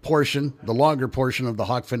second portion, the longer portion of the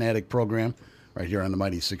Hawk Fanatic program, right here on the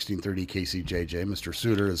mighty 1630 KCJJ. Mr.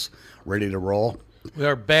 Suter is ready to roll. We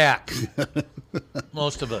are back.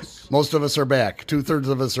 Most of us. Most of us are back. 2/3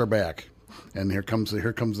 of us are back. And here comes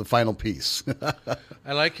the final piece.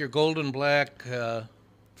 I like your golden black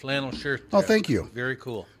flannel shirt there. Oh, thank you. Very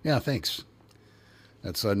cool. Yeah, thanks.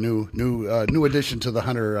 That's a new addition to the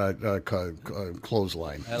Hunter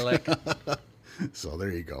clothesline. I like it. So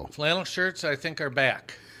there you go. Flannel shirts, I think, are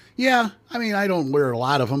back. Yeah, I mean, I don't wear a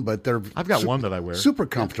lot of them, but I've got one that I wear. Super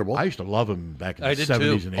comfortable. I used to love them back in I the did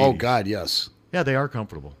 70s too. and 80s. Oh, God, yes. Yeah, they are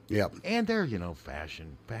comfortable. Yep. And they're,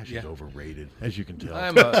 fashion. Fashion's overrated, as you can tell.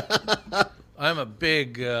 I'm a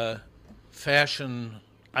big fashion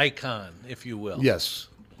icon, if you will. Yes.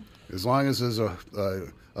 As long as there's a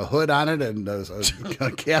hood on it and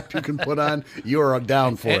a cap you can put on, you are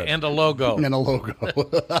down for it. And a logo. And a logo.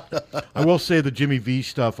 I will say the Jimmy V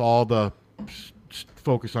stuff, all the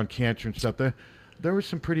focus on cancer and stuff, there was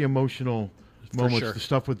some pretty emotional moments. sure. The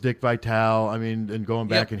stuff with Dick Vitale, I mean, and going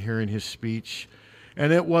back and hearing his speech.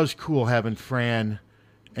 And it was cool having Fran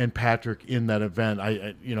and Patrick in that event.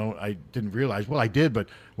 I didn't realize. Well, I did, but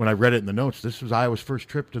when I read it in the notes, this was Iowa's first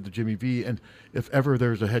trip to the Jimmy V. And if ever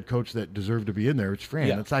there's a head coach that deserved to be in there, it's Fran.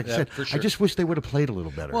 Yeah, it's like I said, for sure. I just wish they would have played a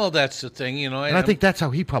little better. Well, that's the thing, and I think that's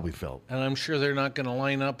how he probably felt. And I'm sure they're not going to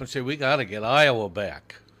line up and say, we got to get Iowa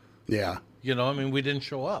back. Yeah. We didn't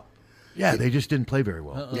show up. Yeah, they just didn't play very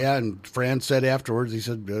well. Yeah, and Fran said afterwards, he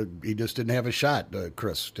said he just didn't have a shot.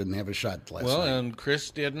 Chris didn't have a shot last night. And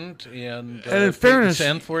Chris didn't, and in fairness,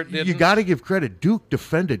 Sanford didn't. You got to give credit. Duke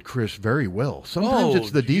defended Chris very well. Sometimes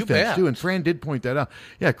it's the you defense bet. too, and Fran did point that out.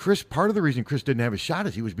 Yeah, Chris. Part of the reason Chris didn't have a shot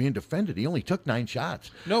is he was being defended. He only took 9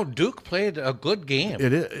 shots. No, Duke played a good game.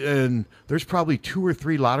 It is, and there's probably 2 or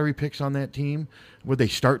 3 lottery picks on that team. Would they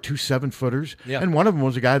start 2 7-footers? Yeah. And one of them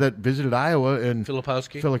was a guy that visited Iowa, and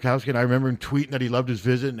Filipowski. And I remember him tweeting that he loved his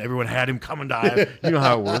visit, and everyone had him coming to Iowa. You know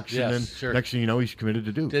how it works. Yes, and then sure. next thing you know, he's committed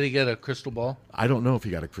to Duke. Did he get a crystal ball? I don't know if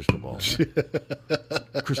he got a crystal ball.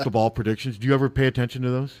 Crystal ball predictions. Do you ever pay attention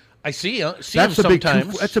to those? I see them That's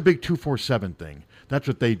sometimes. That's a big 247 thing. That's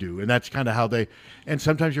what they do, and that's kind of how they. And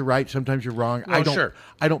sometimes you're right, sometimes you're wrong. Oh, sure.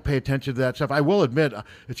 I don't pay attention to that stuff. I will admit,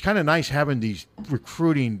 it's kind of nice having these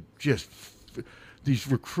recruiting I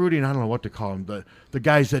don't know what to call them, the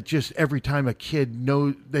guys that just every time a kid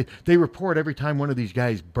knows, they report every time one of these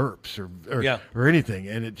guys burps or anything,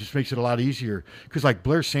 and it just makes it a lot easier. Because like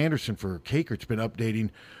Blair Sanderson for Cakert's been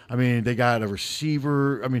updating. I mean, they got a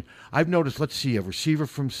receiver. I mean, I've noticed, a receiver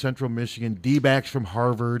from Central Michigan, D-backs from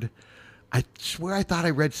Harvard. I swear I thought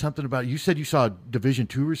I read something about, you said you saw a Division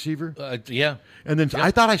II receiver? Yeah. And then I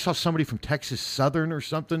thought I saw somebody from Texas Southern or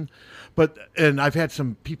something. And I've had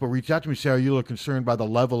some people reach out to me and say, are you a little concerned by the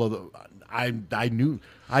level of I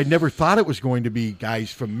never thought it was going to be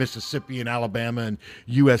guys from Mississippi and Alabama and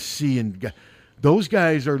USC. And those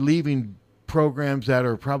guys are leaving programs that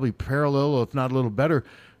are probably parallel, if not a little better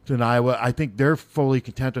than Iowa. I think they're fully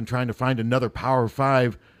content on trying to find another Power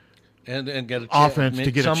 5 and get a offense to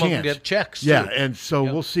get a chance. Some of them get checks. Yeah, too. and so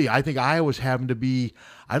we'll see. I think Iowa's having to be.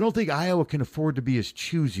 I don't think Iowa can afford to be as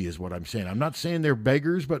choosy as what I'm saying. I'm not saying they're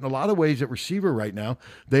beggars, but in a lot of ways, at receiver right now,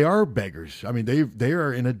 they are beggars. I mean, they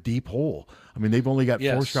are in a deep hole. I mean, they've only got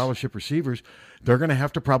 4 scholarship receivers. They're going to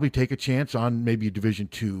have to probably take a chance on maybe a Division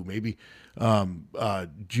II, maybe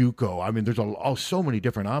JUCO. I mean, there's so many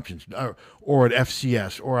different options, or an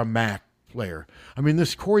FCS or a MAC player. I mean,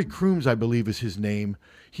 this Corey Crooms, I believe, is his name.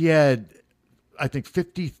 He had, I think,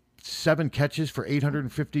 57 catches for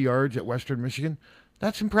 850 yards at Western Michigan.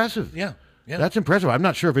 That's impressive. Yeah. That's impressive. I'm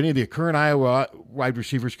not sure if any of the current Iowa wide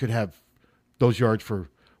receivers could have those yards for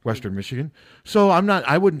Western Michigan. So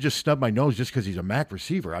I wouldn't just snub my nose just because he's a MAC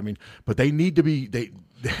receiver. I mean, but they need to be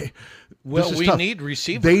we need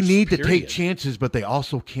receivers. They need to take chances, but they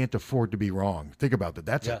also can't afford to be wrong. Think about that.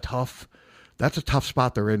 That's a tough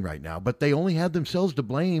spot they're in right now. But they only have themselves to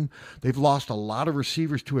blame. They've lost a lot of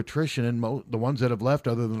receivers to attrition, and the ones that have left,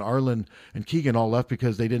 other than Arlen and Keegan, all left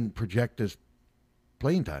because they didn't project as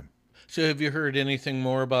playing time. So have you heard anything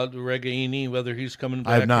more about Regaini, whether he's coming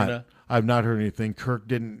back I have not. or not? I've not heard anything. Kirk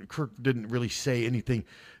didn't really say anything,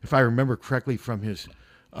 if I remember correctly, from his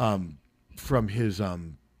press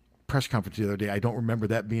conference the other day. I don't remember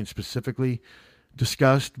that being specifically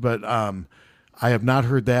discussed, but I have not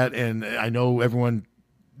heard that, and I know everyone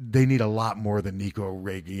they need a lot more than Nico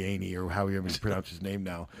Regiani or however you pronounce his name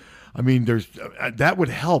now. I mean, there's that would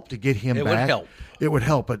help to get him back. It would help. It would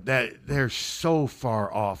help, but they're so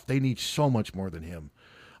far off. They need so much more than him.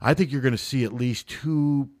 I think you're going to see at least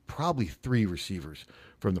 2, probably 3 receivers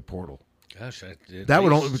from the portal. Gosh,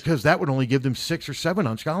 that would only give them 6 or 7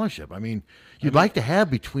 on scholarship. I mean, you'd like to have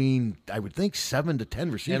between, I would think, 7 to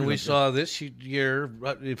 10 receivers. And we saw this year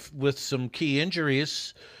with some key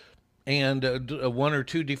injuries and 1 or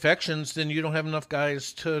 2 defections, then you don't have enough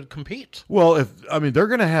guys to compete. Well, they're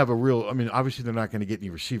going to have obviously they're not going to get any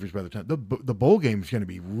receivers by the time the bowl game is going to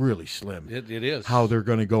be really slim. It is how they're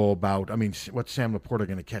going to go about. I mean, what's Sam Laporta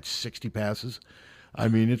going to catch 60 passes? I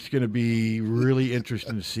mean, it's going to be really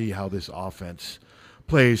interesting to see how this offense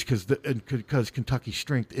plays because Kentucky's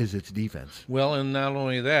strength is its defense. Well, and not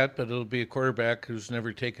only that, but it'll be a quarterback who's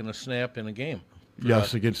never taken a snap in a game.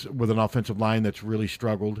 Yes, with an offensive line that's really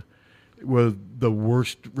struggled, with the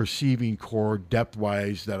worst receiving core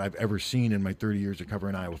depth-wise that I've ever seen in my 30 years of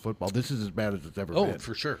covering Iowa football. This is as bad as it's ever been. Oh,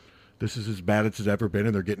 for sure. This is as bad as it's ever been,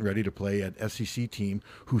 and they're getting ready to play an SEC team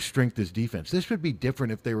whose strength is defense. This would be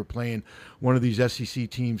different if they were playing one of these SEC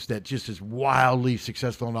teams that just is wildly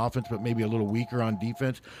successful on offense but maybe a little weaker on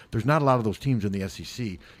defense. There's not a lot of those teams in the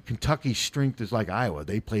SEC. Kentucky's strength is like Iowa.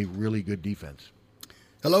 They play really good defense.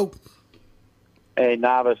 Hello. A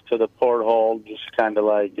novice to the porthole, just kind of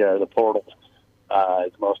like the portal,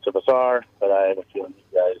 as most of us are, but I have a feeling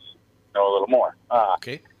you guys know a little more.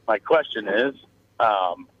 Okay. My question is,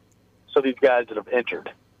 so these guys that have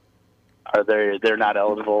entered, they're not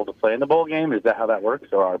eligible to play in the bowl game? Is that how that works,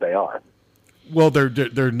 or they are? Well,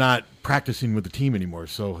 they're not practicing with the team anymore,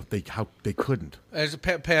 so they couldn't. As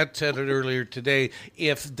Pat said it earlier today,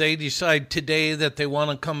 if they decide today that they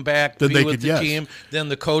want to come back then be with the team, then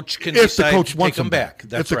the coach can decide to take them back.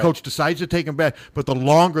 If the coach decides to take them back, but the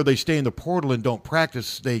longer they stay in the portal and don't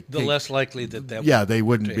practice, the less likely that they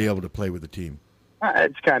wouldn't be able to play with the team.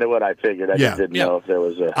 It's kind of what I figured. I just didn't know if there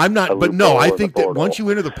was a. I'm not, a but no, I loophole in think the that portal. once you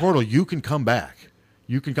enter the portal, you can come back.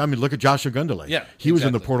 You can. I mean, look at Joshua Gundele. Yeah, he was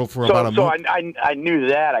in the portal for So about a month. I knew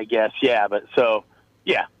that, I guess. Yeah, but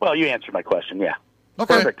yeah. Well, you answered my question. Yeah.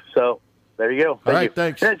 Okay. Perfect. So there you go. All right, you.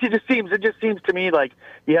 thanks. And it just seems to me like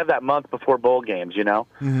you have that month before bowl games,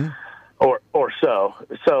 Mm-hmm. or so.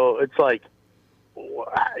 So it's like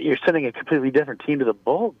you're sending a completely different team to the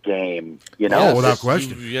bowl game. Oh, without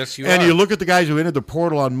question. Yes, you and are. you look at the guys who entered the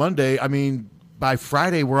portal on Monday. I mean, by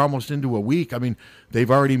Friday, we're almost into a week. I mean, they've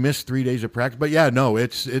already missed 3 days of practice. But yeah, no,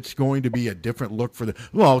 it's going to be a different look for it's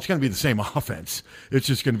going to be the same offense. It's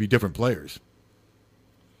just going to be different players.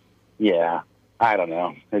 Yeah, I don't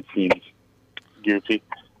know. It seems goofy.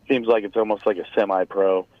 Seems like it's almost like a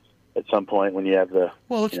semi-pro at some point when you have the.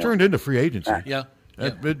 Well, it's turned into free agency. Yeah.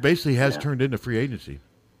 It basically has turned into free agency.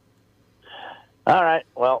 All right.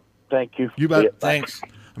 Well, thank you. You bet. Thanks.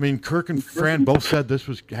 I mean, Kirk and Fran both said this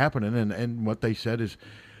was happening, and what they said is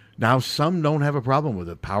now some don't have a problem with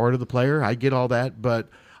it. Power to the player. I get all that, but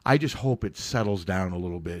I just hope it settles down a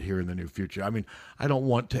little bit here in the near future. I mean, I don't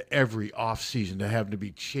want to every offseason to have to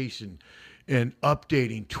be chasing and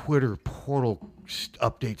updating Twitter portal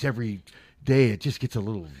updates every day. It just gets a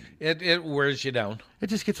little... It wears you down. It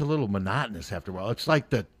just gets a little monotonous after a while. It's like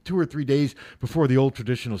the 2 or 3 days before the old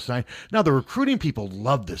traditional sign. Now, the recruiting people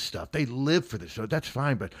love this stuff. They live for this, so that's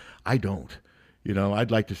fine, but I don't. I'd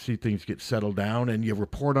like to see things get settled down, and you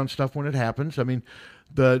report on stuff when it happens. I mean,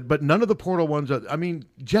 but none of the portal ones...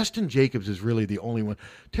 Justin Jacobs is really the only one.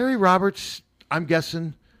 Terry Roberts, I'm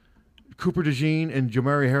guessing... Cooper DeJean and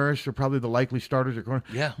Jamari Harris are probably the likely starters at corner.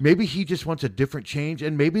 Yeah. Maybe he just wants a different change,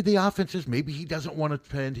 and maybe the offense is, maybe he doesn't want to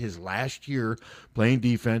spend his last year playing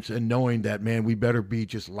defense and knowing that, man, we better be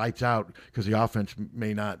just lights out because the offense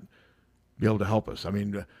may not be able to help us. I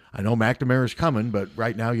mean, I know McNamara is coming, but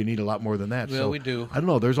right now you need a lot more than that. Well, so we do. I don't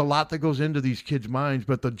know. There's a lot that goes into these kids' minds,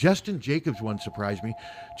 but the Justin Jacobs one surprised me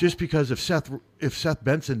just because if Seth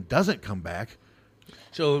Benson doesn't come back,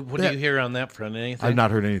 so what do you hear on that front? Anything? I've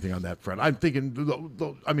not heard anything on that front. I'm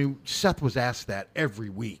thinking, Seth was asked that every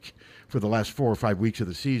week for the last 4 or 5 weeks of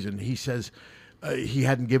the season. He says he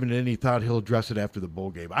hadn't given it any thought. He'll address it after the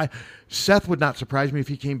bowl game. Seth would not surprise me if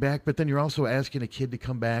he came back, but then you're also asking a kid to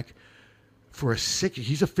come back for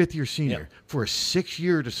he's a fifth-year senior. Yeah. For a 6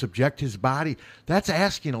 year to subject his body, that's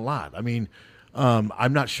asking a lot. I mean,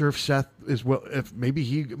 I'm not sure if Seth is if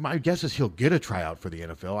maybe my guess is he'll get a tryout for the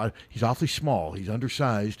NFL. He's awfully small. He's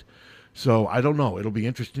undersized. So I don't know. It'll be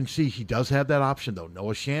interesting to see. He does have that option, though.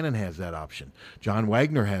 Noah Shannon has that option. John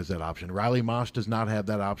Wagner has that option. Riley Moss does not have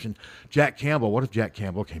that option. Jack Campbell, what if Jack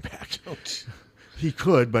Campbell came back? He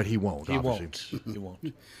could, but he won't. He won't.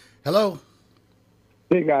 Hello.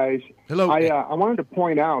 Hey, guys. Hello. I wanted to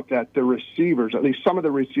point out that the receivers, at least some of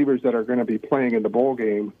the receivers that are going to be playing in the bowl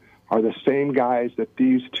game, are the same guys that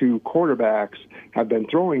these two quarterbacks have been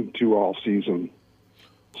throwing to all season.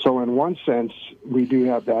 So in one sense, we do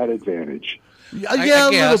have that advantage. Yeah,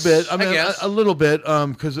 a little bit. I mean, a little bit,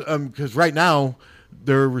 because right now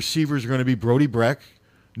their receivers are going to be Brody Breck,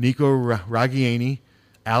 Nico Raggiani,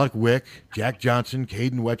 Alec Wick, Jack Johnson,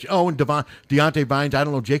 Caden Wetch. Oh, and Deontay Vines. I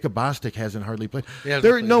don't know. Jacob Bostic hasn't hardly played.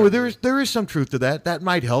 There is some truth to that. That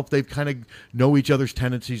might help. They kind of know each other's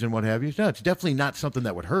tendencies and what have you. No, it's definitely not something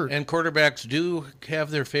that would hurt. And quarterbacks do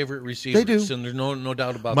have their favorite receivers. They do. And there's no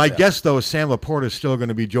doubt about that. My guess, though, is Sam Laporta is still going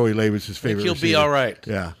to be Joey Lewis's favorite He'll receiver. be all right.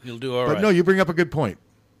 Yeah. He'll do all but right. no, you bring up a good point.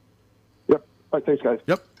 Yep. All right, thanks, guys.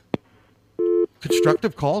 Yep.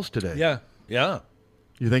 Constructive calls today. Yeah. Yeah.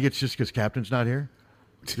 You think it's just because Captain's not here?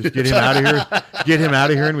 Just get him out of here. Get him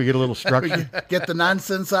out of here, and we get a little structure. Get the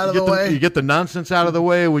nonsense out of the way. You get the nonsense out of the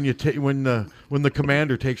way when when the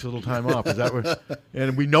commander takes a little time off. Is that what?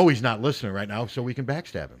 And we know he's not listening right now, so we can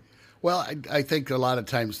backstab him. Well, I think a lot of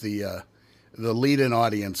times the lead-in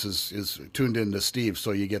audience is tuned into Steve,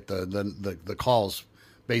 so you get the calls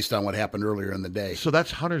based on what happened earlier in the day. So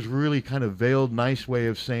that's Hunter's really kind of veiled, nice way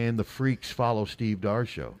of saying the freaks follow Steve Dahr's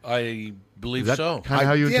show. I believe Is that so. kind of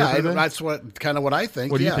how you interpret it? That's what I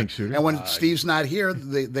think. What do you think, Suter? And when Steve's not here,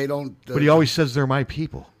 they don't. But he always says they're my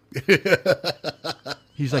people.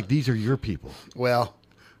 He's like, these are your people. Well,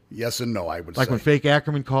 yes and no, I would like say. when Fake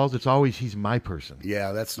Ackerman calls, it's always he's my person.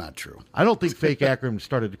 Yeah, that's not true. I don't think Fake Ackerman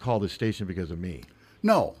started to call this station because of me.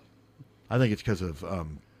 No. I think it's because of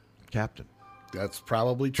Captain. That's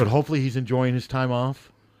probably true. But hopefully he's enjoying his time off.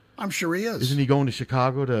 I'm sure he is. Isn't he going to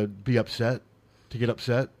Chicago to be upset, to get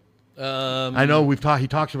upset? I know he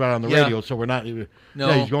talks about it on the radio, so we're not. No.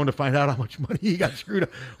 Yeah, he's going to find out how much money he got screwed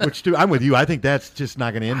up. Which, I'm with you. I think that's just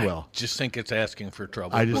not going to end well. Just think it's asking for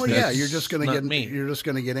trouble. You're just going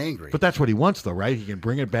to get angry. But that's what he wants, though, right? He can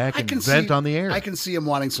bring it back and vent on the air. I can see him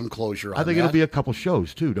wanting some closure. I think it'll be a couple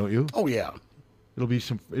shows too, don't you? Oh yeah, it'll be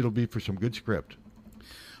for some good script.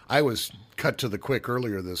 I was cut to the quick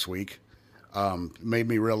earlier this week. Made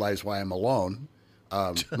me realize why I'm alone.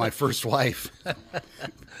 My first wife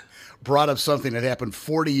brought up something that happened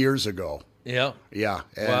 40 years ago. Yeah. Yeah.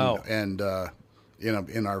 And, wow. And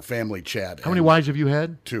in our family chat. How many wives have you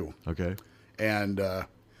had? 2. Okay. And you're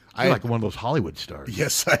like one of those Hollywood stars.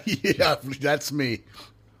 Yes, yeah, that's me.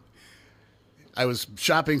 I was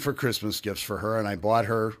shopping for Christmas gifts for her, and I bought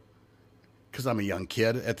her. Because I'm a young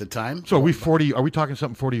kid at the time. So are we 40? Are we talking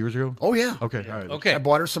something 40 years ago? Oh, yeah. Okay. All right. Okay. I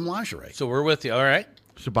bought her some lingerie. So we're with you. All right.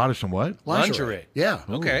 So bought her some what? Lingerie. Yeah.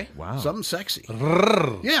 Okay. Wow. Something sexy.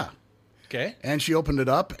 Yeah. Okay. And she opened it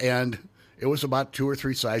up, and it was about 2 or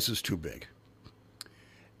 3 sizes too big.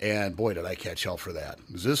 And boy, did I catch hell for that.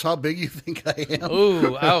 Is this how big you think I am?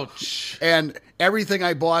 Ooh, ouch. And everything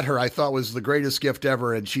I bought her I thought was the greatest gift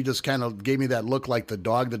ever, and she just kind of gave me that look like the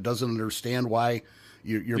dog that doesn't understand why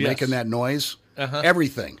you're making that noise.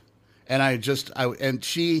 Everything. And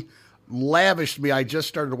she lavished me. I just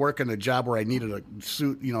started working a job where I needed a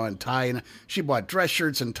suit, and tie. And she bought dress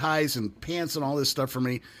shirts and ties and pants and all this stuff for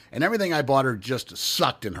me. And everything I bought her just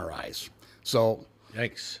sucked in her eyes. So,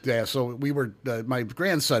 yikes. Yeah, so we were, my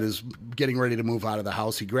grandson is getting ready to move out of the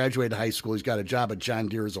house. He graduated high school. He's got a job at John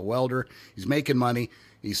Deere as a welder. He's making money.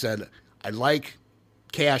 He said, I'd like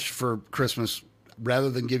cash for Christmas.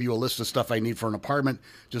 Rather than give you a list of stuff I need for an apartment,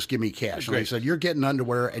 just give me cash. And I said, you're getting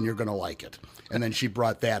underwear and you're going to like it. And then she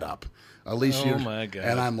brought that up. Alicia, my God.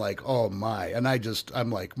 And I'm like, oh my. And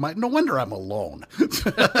I'm like, no wonder I'm alone.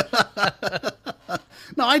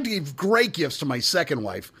 No, I gave great gifts to my second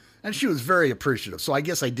wife, and she was very appreciative. So I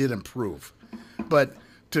guess I did improve. But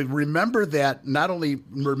to remember that, not only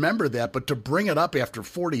remember that, but to bring it up after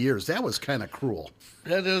 40 years, that was kind of cruel.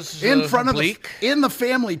 That is in front bleak. In the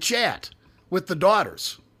family chat with the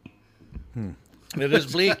daughters. It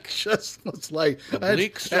is bleak. It's like a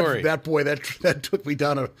bleak story. That took me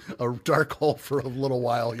down a dark hole for a little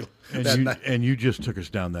while. And you just took us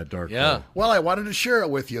down that dark hole. Well, I wanted to share it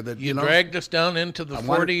with you. That you dragged us down into the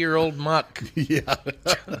 40-year-old muck. Yeah.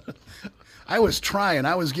 I was trying.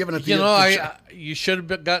 I was giving it. You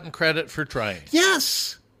should have gotten credit for trying.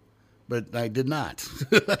 Yes. But I did not.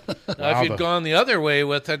 If you'd gone the other way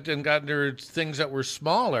with it and gotten her things that were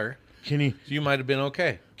smaller, you might have been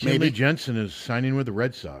okay. Kenley Jensen is signing with the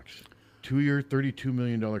Red Sox. 2-year, $32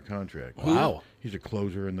 million contract. Wow. He's a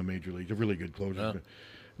closer in the major leagues, a really good closer.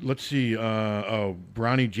 Let's see.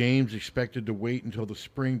 Bronny James expected to wait until the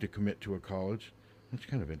spring to commit to a college. That's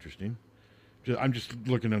kind of interesting. I'm just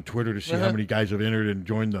looking on Twitter to see how many guys have entered and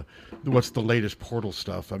joined what's the latest portal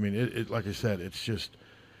stuff. I mean, like I said, it's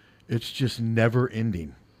It's just never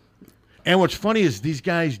ending. And what's funny is these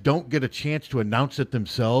guys don't get a chance to announce it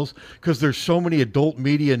themselves because there's so many adult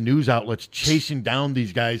media news outlets chasing down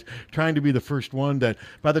these guys, trying to be the first one. That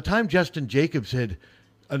by the time Justin Jacobs had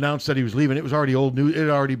announced that he was leaving, it was already old news. It had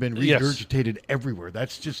already been regurgitated everywhere.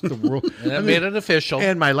 That's just the world. And that made it official.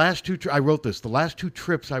 And my last two, I wrote this, the last 2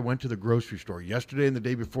 trips I went to the grocery store, yesterday and the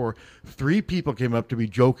day before, 3 people came up to me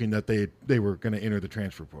joking that they were going to enter the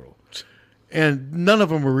transfer portal. And none of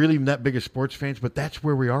them were really that big of sports fans, but that's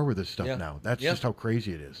where we are with this stuff now. That's just how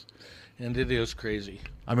crazy it is. And it is crazy.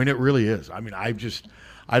 I mean, it really is. I mean, I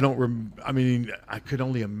could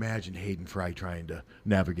only imagine Hayden Fry trying to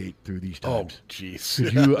navigate through these times. Oh,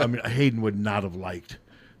 jeez. Hayden would not have liked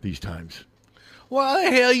these times. Why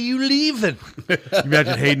the hell are you leaving? You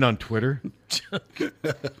imagine Hayden on Twitter?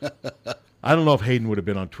 I don't know if Hayden would have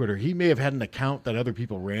been on Twitter. He may have had an account that other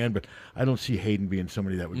people ran, but I don't see Hayden being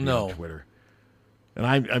somebody that would be on Twitter. And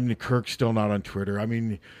I mean, Kirk's still not on Twitter. I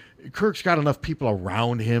mean, Kirk's got enough people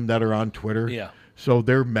around him that are on Twitter. Yeah. So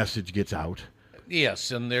their message gets out.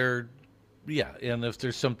 Yes, and and if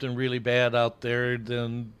there's something really bad out there,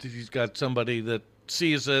 then he's got somebody that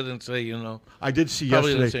sees it and say, I did see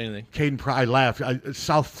probably yesterday. Didn't say anything. Caden Proctor. I laughed.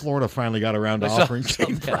 South Florida finally got around to offering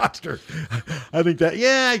Caden Proctor. I think that.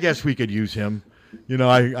 Yeah, I guess we could use him.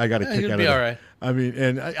 I got a kick out of it. All right. I mean,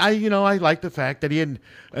 and I like the fact that he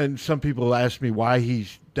and some people ask me why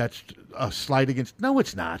that's a slight against. No,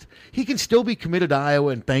 it's not. He can still be committed to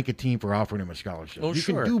Iowa and thank a team for offering him a scholarship. Oh, you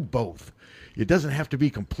can do both. It doesn't have to be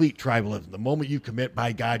complete tribalism. The moment you commit,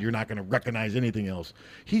 by God, you're not going to recognize anything else.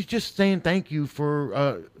 He's just saying thank you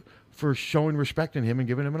for showing respect in him and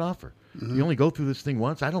giving him an offer. Mm-hmm. You only go through this thing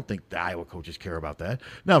once. I don't think the Iowa coaches care about that.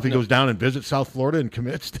 Now, if he goes down and visits South Florida and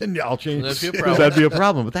commits, then I'll change. That'd be a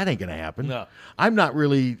problem, but that ain't going to happen. No. I'm not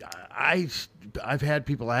really. I've had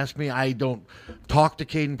people ask me. I don't talk to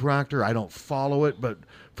Caden Proctor. I don't follow it, but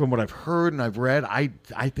from what I've heard and I've read, I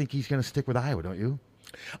think he's going to stick with Iowa. Don't you?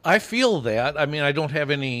 I feel that. I mean, I don't have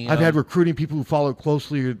any. I've had recruiting people who follow it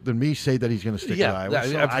closer than me say that he's going to stick with Iowa.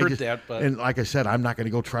 So I've heard that. But... And like I said, I'm not going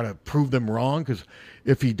to go try to prove them wrong because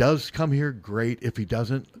if he does come here, great. If he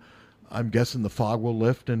doesn't, I'm guessing the fog will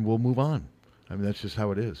lift and we'll move on. I mean, that's just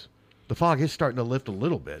how it is. The fog is starting to lift a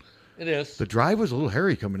little bit. It is. The drive was a little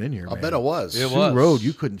hairy coming in here, I bet it was. Sioux Road,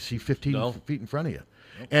 you couldn't see 15 feet in front of you.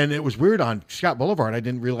 And it was weird on Scott Boulevard. I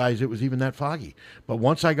didn't realize it was even that foggy. But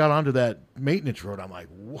once I got onto that maintenance road, I'm like,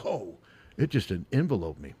 whoa. It just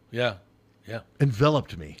enveloped me. Yeah.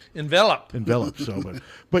 Enveloped me. Enveloped.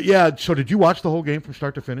 But yeah, so did you watch the whole game from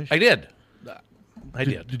start to finish? I did. I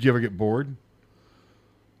did. Did you ever get bored?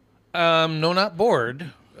 No, not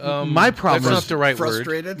bored. My problem that's is not the right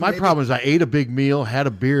frustrated. My problem is I ate a big meal, had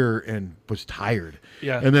a beer, and was tired.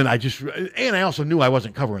 Yeah. And then I also knew I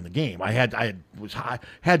wasn't covering the game. I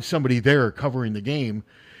had somebody there covering the game,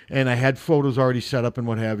 and I had photos already set up and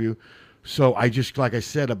what have you. So I just, like I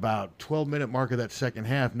said, about 12-minute mark of that second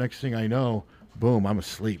half, next thing I know, boom, I'm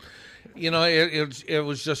asleep. It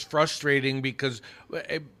was just frustrating because,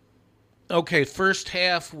 first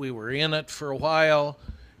half we were in it for a while,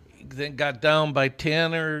 then got down by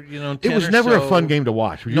 10 or 10 It was never a fun game to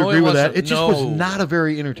watch. Would you agree with that? It just was not a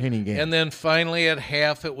very entertaining game. And then finally at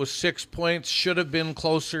half it was 6 points. Should have been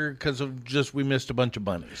closer because of just we missed a bunch of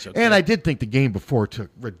bunnies. Okay? And I did think the game before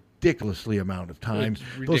took ridiculously amount of time.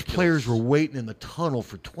 Those players were waiting in the tunnel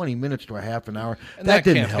for 20 minutes to a half an hour. And that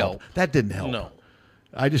didn't help. That didn't help. No.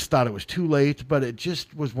 I just thought it was too late, but it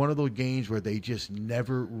just was one of those games where they just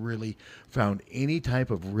never really found any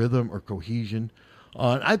type of rhythm or cohesion.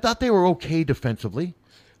 I thought they were okay defensively.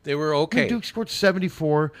 They were okay. Duke scored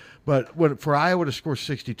 74, but for Iowa to score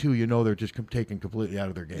 62, they're just taken completely out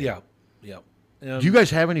of their game. Yeah. Do you guys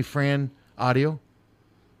have any Fran audio?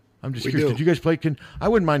 I'm just curious. Did you guys play? I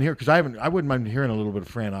wouldn't mind hearing because I wouldn't mind hearing a little bit of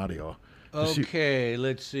Fran audio. Okay,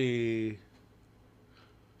 let's see.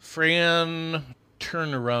 Fran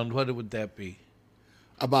turnaround. What would that be?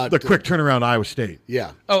 About the quick turnaround, Iowa State.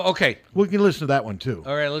 Yeah. Oh, okay. We can listen to that one too.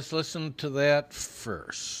 All right, let's listen to that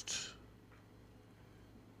first.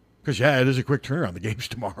 Because it is a quick turnaround. The game's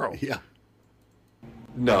tomorrow. Yeah.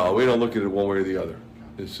 No, we don't look at it one way or the other.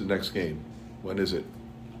 It's the next game. When is it?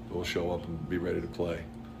 We'll show up and be ready to play.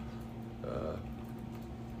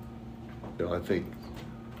 I think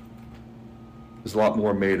there's a lot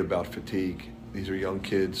more made about fatigue. These are young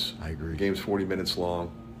kids. I agree. The game's 40 minutes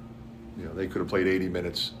long. They could have played 80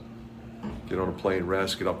 minutes. Get on a plane,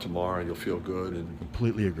 rest, get up tomorrow, and you'll feel good. And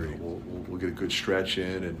completely agree. We'll get a good stretch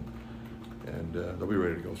in, and they'll be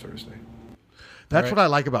ready to go Thursday. That's what I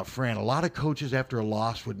like about Fran. A lot of coaches after a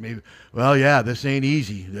loss would maybe, well, yeah, this ain't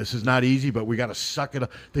easy. This is not easy, but we got to suck it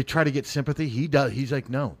up. They try to get sympathy. He does. He's like,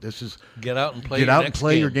 no, this is get out and play. Get out and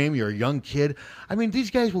play your game. You're a young kid. I mean,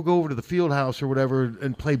 these guys will go over to the field house or whatever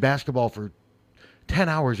and play basketball for 10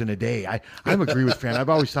 hours in a day. I agree with Fran. I've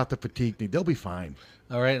always thought the fatigue thing. They'll be fine.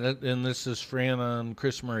 All right, and this is Fran on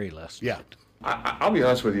Chris Murray last night. I'll be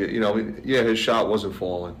honest with you. His shot wasn't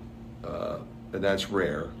falling, and that's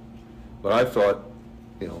rare. But I thought,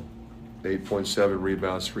 8.7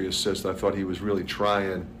 rebounds, 3 assists. I thought he was really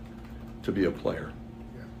trying to be a player,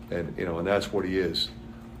 and and that's what he is.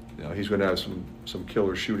 He's going to have some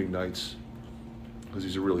killer shooting nights because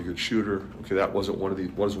he's a really good shooter. Okay, that wasn't one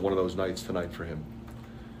of those nights tonight for him.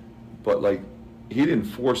 But he didn't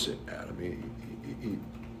force it, Adam.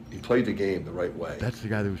 He played the game the right way. That's the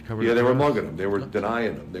guy that was covering. Yeah, they were mugging him. They were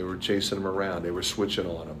denying him. They were chasing him around. They were switching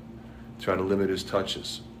on him, trying to limit his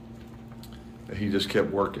touches. He just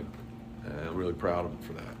kept working. And I'm really proud of him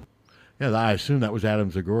for that. Yeah, I assume that was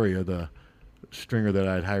Adam Zagoria, the stringer that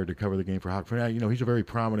I'd hired to cover the game for Hawk. He's a very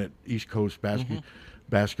prominent East Coast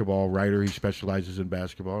basketball writer. He specializes in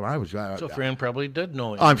basketball. So Fran probably did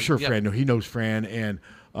know him. I'm sure Fran knew. He knows Fran, and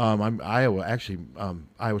I'm Iowa. Actually,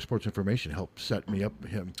 Iowa Sports Information helped set me up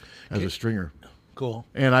him as a stringer. Cool.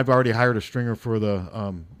 And I've already hired a stringer for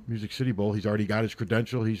the Music City Bowl. He's already got his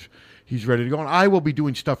credential. He's ready to go. And I will be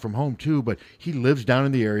doing stuff from home too, but he lives down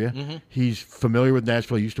in the area. Mm-hmm. He's familiar with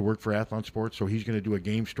Nashville. He used to work for Athlon Sports, so he's going to do a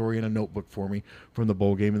game story and a notebook for me from the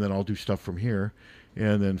bowl game, and then I'll do stuff from here.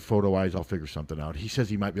 And then photo-wise, I'll figure something out. He says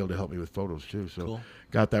he might be able to help me with photos too. So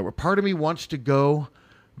got that. Part of me wants to go,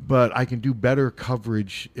 but I can do better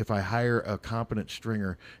coverage if I hire a competent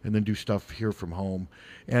stringer and then do stuff here from home.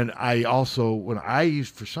 And I also,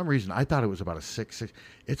 for some reason, I thought it was about a 6.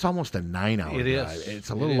 It's almost a 9-hour drive. Is. It's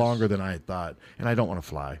a little longer than I had thought, and I don't want to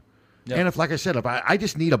fly. Yep. And like I said, if I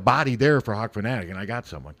just need a body there for Hawk Fanatic, and I got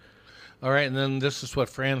someone. All right, and then this is what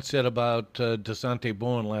Fran said about DeSante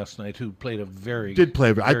Bowen last night, who played a very good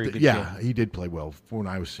game. He did play well when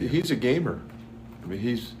I was seeing. He's a gamer. I mean,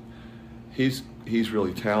 he's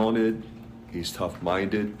really talented. He's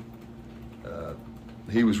tough-minded.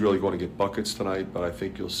 He was really going to get buckets tonight, but I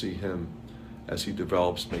think you'll see him as he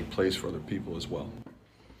develops make plays for other people as well.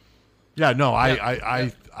 Yeah, no,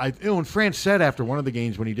 when Fran said after one of the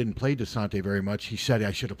games when he didn't play DeSante very much, he said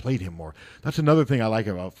I should have played him more. That's another thing I like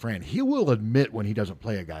about Fran. He will admit when he doesn't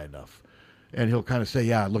play a guy enough. And he'll kind of say,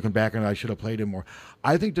 yeah, looking back on it, I should have played him more.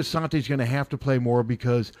 I think DeSante's going to have to play more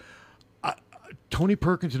because Tony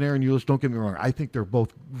Perkins and Aaron Eulis, don't get me wrong, I think they're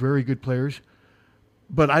both very good players.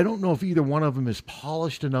 But I don't know if either one of them is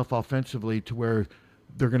polished enough offensively to where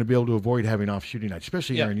they're going to be able to avoid having off shooting nights,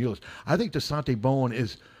 especially Aaron Eulis. I think DeSante Bowen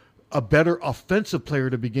is a better offensive player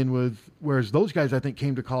to begin with, whereas those guys I think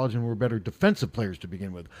came to college and were better defensive players to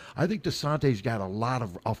begin with. I think DeSante's got a lot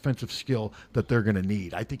of offensive skill that they're going to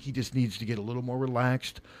need. I think he just needs to get a little more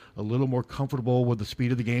relaxed, a little more comfortable with the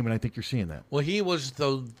speed of the game, and I think you're seeing that. Well, he was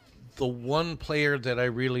the one player that I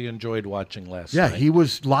really enjoyed watching last night. Yeah, he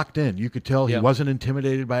was locked in. You could tell he wasn't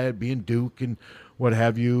intimidated by it, being Duke and what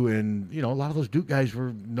have you. And, a lot of those Duke guys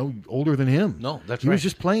were no older than him. No, that's right. He was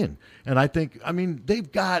just playing. And I think,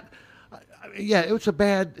 they've got,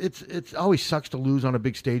 it always sucks to lose on a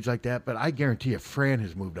big stage like that, but I guarantee you Fran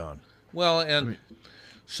has moved on. Well,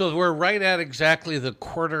 so we're right at exactly the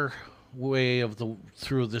quarter way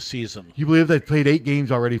through the season. You believe they've played 8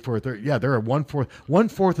 games already for a third? Yeah, they're at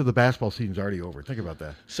 1/4 of the basketball season's already over. Think about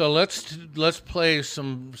that. So let's play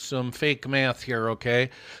some fake math here, okay?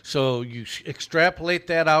 So you extrapolate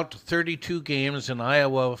that out to 32 games, and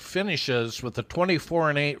Iowa finishes with a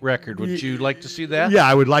 24-8 record. Would you like to see that? Yeah,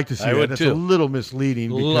 I would like to see that. Would That's too. a little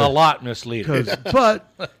misleading. A lot misleading.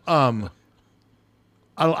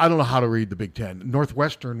 I don't know how to read the Big Ten.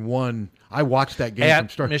 Northwestern won. I watched that game at from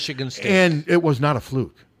start. Michigan State, and it was not a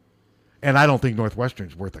fluke. And I don't think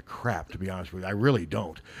Northwestern's worth a crap, to be honest with you. I really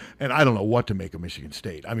don't. And I don't know what to make of Michigan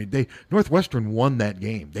State. Northwestern won that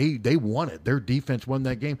game. They won it. Their defense won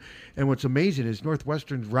that game. And what's amazing is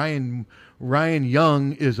Northwestern's Ryan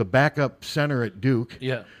Young is a backup center at Duke.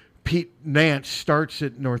 Yeah. Pete Nance starts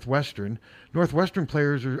at Northwestern. Northwestern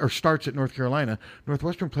players starts at North Carolina.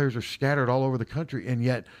 Northwestern players are scattered all over the country, and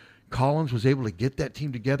yet Collins was able to get that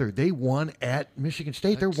team together. They won at Michigan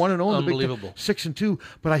State. They're 1-0 in the Big Ten, 6-2.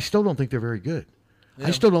 But I still don't think they're very good. Yeah.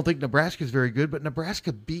 I still don't think Nebraska's very good. But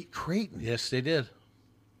Nebraska beat Creighton. Yes, they did.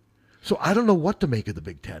 So I don't know what to make of the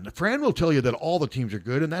Big Ten. Fran will tell you that all the teams are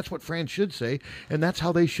good, and that's what Fran should say, and that's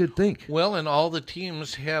how they should think. Well, and all the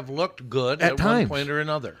teams have looked good at one times. point or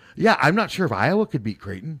another. Yeah, I'm not sure if Iowa could beat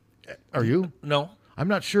Creighton. Are you? No. I'm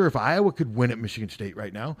not sure if Iowa could win at Michigan State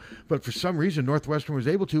right now, but for some reason Northwestern was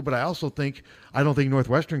able to. But I don't think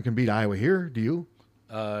Northwestern can beat Iowa here. Do you?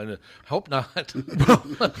 Hope not.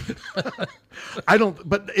 I don't,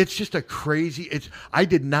 but it's just a crazy. I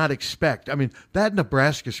did not expect. I mean, that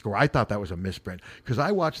Nebraska score, I thought that was a misprint because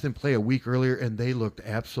I watched them play a week earlier and they looked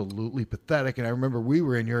absolutely pathetic. And I remember we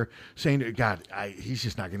were in here saying, God, he's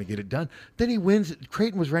just not going to get it done. Then he wins.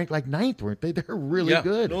 Creighton was ranked like 9th, weren't they? They're really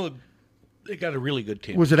good. No, they got a really good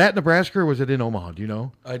team. Was it at Nebraska or was it in Omaha? Do you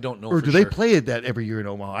know? I don't know. Or do they play it that every year in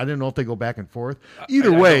Omaha? I didn't know if they go back and forth.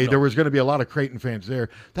 Either way, there was going to be a lot of Creighton fans there.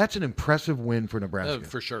 That's an impressive win for Nebraska.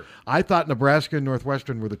 For sure. I thought Nebraska and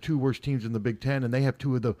Northwestern were the 2 worst teams in the Big Ten, and they have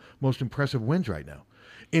 2 of the most impressive wins right now.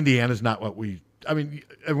 Indiana's not what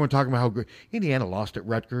everyone talking about how good. Indiana lost at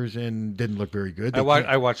Rutgers and didn't look very good.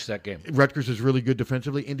 I watched that game. Rutgers is really good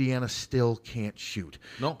defensively. Indiana still can't shoot.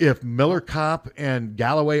 No. If Miller Kopp and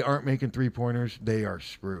Galloway aren't making 3-pointers, they are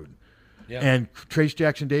screwed. Yeah. And Trace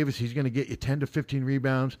Jackson Davis, he's going to get you 10 to 15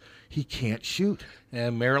 rebounds. He can't shoot.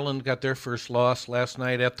 And Maryland got their first loss last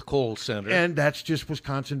night at the Kohl Center. And that's just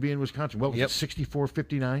Wisconsin being Wisconsin. What was it,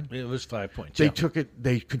 64-59? It was 5 points. They took it.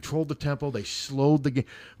 They controlled the tempo. They slowed the game.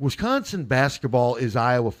 Wisconsin basketball is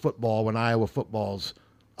Iowa football when Iowa football's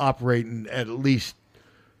operating at least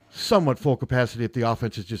somewhat full capacity if the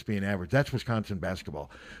offense is just being average. That's Wisconsin basketball.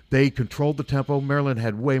 They controlled the tempo. Maryland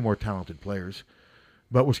had way more talented players.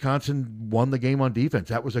 But Wisconsin won the game on defense.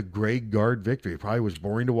 That was a great guard victory. It probably was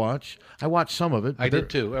boring to watch. I watched some of it. I did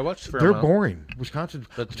too. I watched They're boring. Wisconsin.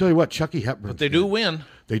 I'll tell you what, Chucky Hepburn. But they do win.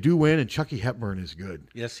 They do win, and Chucky Hepburn is good.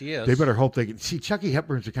 Yes, he is. They better hope they can. See, Chucky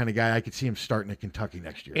Hepburn's the kind of guy I could see him starting at Kentucky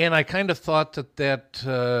next year. And I kind of thought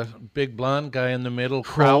that big blonde guy in the middle,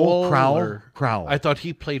 Crowell. I thought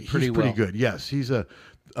he played pretty well. He's pretty good. Yes, he is a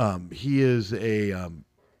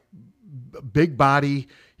big body.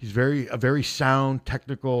 He's a very sound,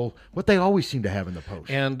 technical, what they always seem to have in the post.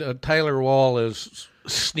 And Tyler Wall is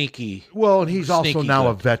sneaky. Well, and he's also now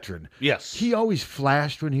a veteran. Yes. He always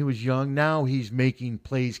flashed when he was young. Now he's making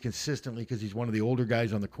plays consistently because he's one of the older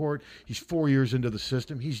guys on the court. He's 4 years into the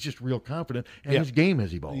system. He's just real confident, and his game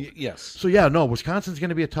has evolved. Yes. So, Wisconsin's going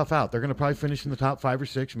to be a tough out. They're going to probably finish in the top 5 or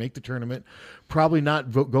 6, make the tournament, probably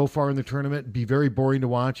not go far in the tournament, be very boring to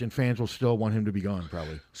watch, and fans will still want him to be gone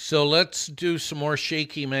probably. So let's do some more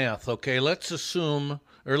shaky math, okay? Let's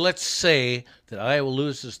say that Iowa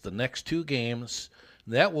loses the next 2 games.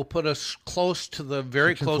 That will put us close to the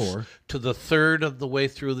third of the way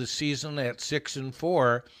through the season at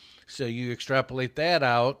 6-4. So you extrapolate that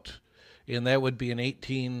out, and that would be an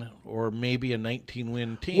 18 or maybe a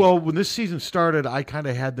 19-win team. Well, when this season started, I kind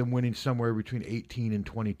of had them winning somewhere between 18 and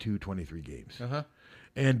 22, 23 games.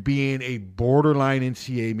 And being a borderline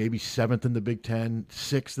NCAA, maybe 7th in the Big Ten,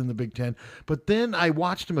 6th in the Big Ten. But then I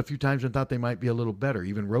watched them a few times and thought they might be a little better,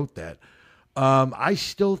 even wrote that. I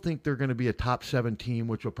still think they're going to be a top 7 team,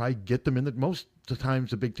 which will probably get them in most of the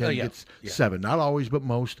times the Big Ten gets 7. Not always, but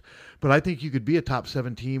most. But I think you could be a top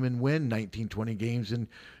 7 team and win 19, 20 games and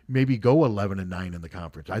maybe go 11-9 in the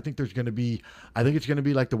conference. I think it's going to be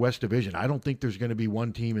like the West Division. I don't think there's going to be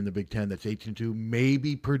one team in the Big Ten that's 18-2,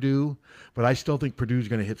 maybe Purdue, but I still think Purdue's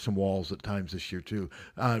going to hit some walls at times this year too.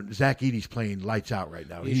 Zach Edey's playing lights out right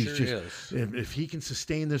now. He sure is. If he can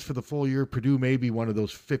sustain this for the full year, Purdue may be one of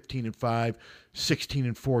those 15-5,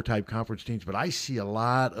 16-4 type conference teams, but I see a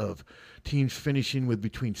lot of teams finishing with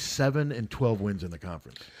between 7 and 12 wins in the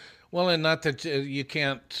conference. Well, and not that you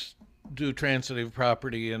can't do transitive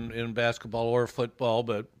property in basketball or football,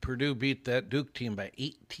 but Purdue beat that Duke team by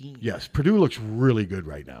 18. Yes, Purdue looks really good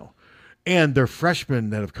right now. And their freshmen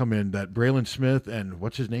that have come in, that Braylon Smith and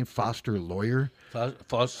what's his name, Foster Lawyer?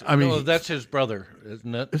 Foster. No, that's his brother,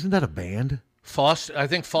 isn't it? Isn't that a band? Foster. I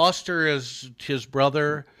think Foster is his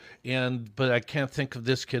brother, but I can't think of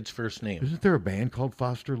this kid's first name. Isn't there a band called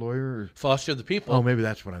Foster Lawyer? Foster the People. Oh, maybe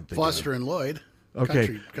that's what I'm thinking. Foster and Lloyd.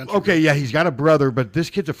 Okay. Country. Yeah, he's got a brother, but this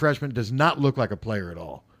kid's a freshman, does not look like a player at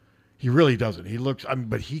all. He really doesn't. He looks,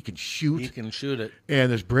 but he can shoot. He can shoot it.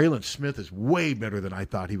 And this Braylon Smith is way better than I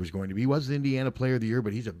thought he was going to be. He was the Indiana Player of the Year,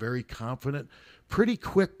 but he's a very confident, pretty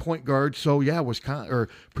quick point guard. So yeah,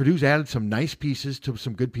 Purdue's added some nice pieces to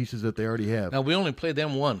some good pieces that they already have. Now we only played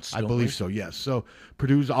them once. I believe so. Yes. So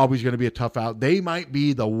Purdue's always going to be a tough out. They might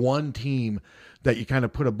be the one team that you kind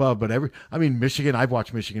of put above, but Michigan, I've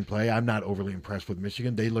watched Michigan play. I'm not overly impressed with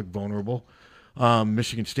Michigan. They look vulnerable.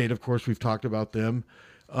 Michigan State, of course, we've talked about them.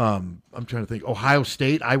 I'm trying to think. Ohio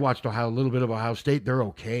State, I watched a little bit of Ohio State. They're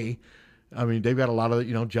okay. They've got a lot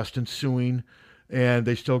of, Justin Sewing, and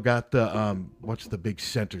they still got the, what's the big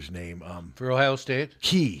center's name? For Ohio State?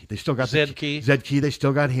 Key. They still got Zed Key. Zed Key, they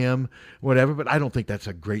still got him, whatever, but I don't think that's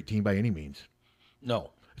a great team by any means.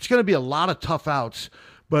 No. It's going to be a lot of tough outs,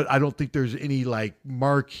 but I don't think there's any like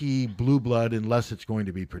marquee blue blood unless it's going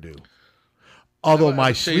to be Purdue. Although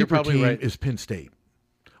my sleeper team is Penn State.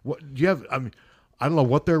 What do you have? I mean, I don't know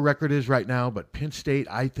what their record is right now, but Penn State,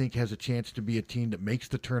 I think, has a chance to be a team that makes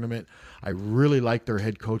the tournament. I really like their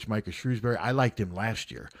head coach, Micah Shrewsbury. I liked him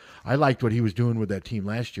last year. I liked what he was doing with that team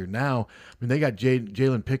last year. Now, I mean, they got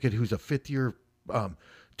Jalen Pickett, who's a fifth-year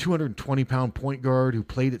 220-pound point guard who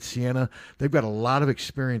played at Siena. They've got a lot of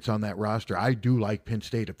experience on that roster. I do like Penn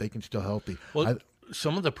State if they can still healthy. Well,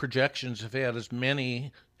 some of the projections have had as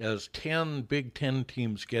many as 10 Big Ten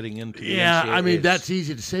teams getting into the NCAAs. I mean, that's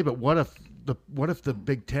easy to say, but what if the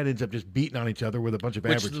Big Ten ends up just beating on each other with a bunch of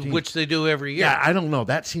average teams? Which they do every year. Yeah, I don't know.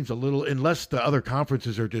 That seems a little, unless the other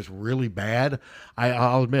conferences are just really bad.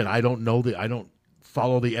 I'll admit, I don't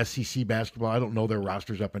follow the SEC basketball. I don't know their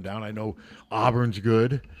rosters up and down. I know Auburn's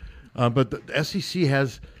good. But the SEC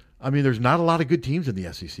has, I mean, there's not a lot of good teams in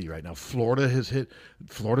the SEC right now. Florida's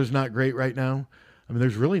not great right now. I mean,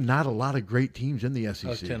 there's really not a lot of great teams in the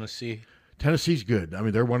SEC. Tennessee. Tennessee's good. I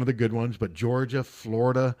mean, they're one of the good ones, but Georgia,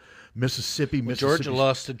 Florida, Mississippi. Georgia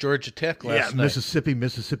lost to Georgia Tech last night.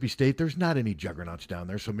 Mississippi State. There's not any juggernauts down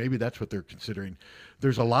there, so maybe that's what they're considering.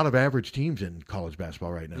 There's a lot of average teams in college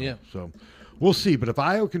basketball right now. Yeah. So we'll see. But if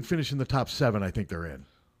Iowa can finish in the top 7, I think they're in.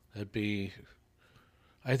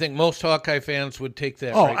 I think most Hawkeye fans would take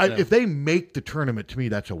that. If they make the tournament, to me,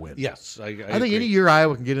 that's a win. Yes, I think agree. any year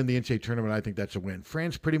Iowa can get in the NCAA tournament, I think that's a win.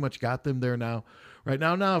 France pretty much got them there now. Right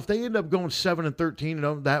now, if they end up going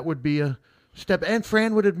 7-13, that would be a step. And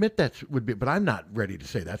Fran would admit that would be, but I'm not ready to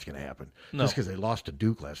say that's going to happen. No. Just because they lost to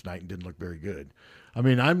Duke last night and didn't look very good. I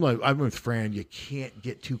mean, I'm with Fran. You can't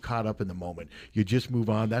get too caught up in the moment. You just move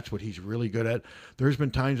on. That's what he's really good at. There's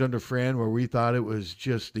been times under Fran where we thought it was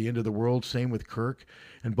just the end of the world. Same with Kirk.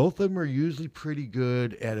 And both of them are usually pretty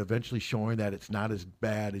good at eventually showing that it's not as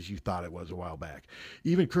bad as you thought it was a while back.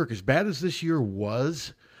 Even Kirk, as bad as this year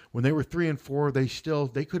was, when they were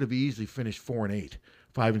 3-4, they could have easily finished 4-8,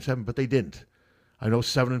 5-7, but they didn't. I know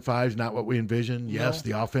 7-5 is not what we envisioned. Yes,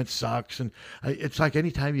 the offense sucks, and it's like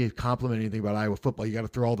anytime you compliment anything about Iowa football, you got to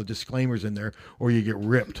throw all the disclaimers in there, or you get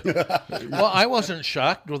ripped. Well, I wasn't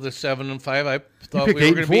shocked with the 7-5. I thought You we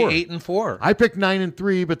picked were going to be 8-4. I picked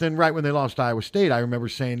 9-3, but then right when they lost to Iowa State, I remember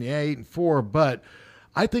saying 8-4. But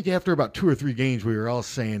I think after about 2 or 3 games, we were all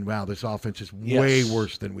saying, "Wow, this offense is way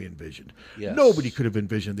worse than we envisioned." Yes. Nobody could have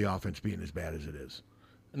envisioned the offense being as bad as it is.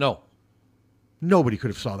 No. Nobody could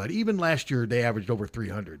have saw that. Even last year, they averaged over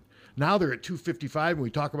 300. Now they're at 255, and we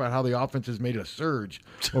talk about how the offense has made a surge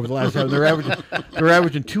over the last time. They're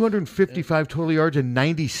averaging 255 total yards and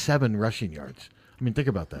 97 rushing yards. I mean, think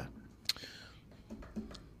about that.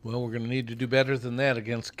 Well, we're going to need to do better than that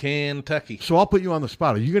against Kentucky. So I'll put you on the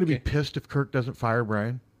spot. Are you going to be pissed if Kirk doesn't fire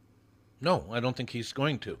Brian? No, I don't think he's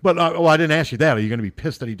going to. But I didn't ask you that. Are you going to be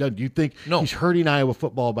pissed that he doesn't? Do you think he's hurting Iowa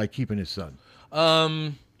football by keeping his son?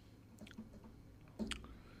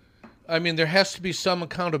 I mean, there has to be some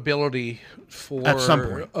accountability for at some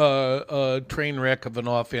point. A train wreck of an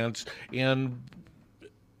offense, and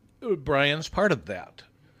Brian's part of that.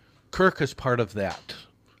 Kirk is part of that.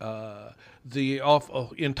 The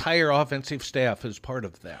entire offensive staff is part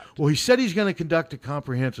of that. Well, he said he's going to conduct a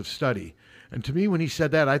comprehensive study. And to me, when he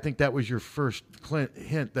said that, I think that was your first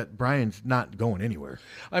hint that Brian's not going anywhere.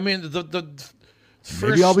 I mean, the first,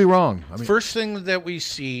 maybe I'll be wrong. First thing that we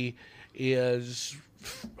see is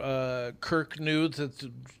Kirk knew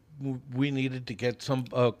that we needed to get some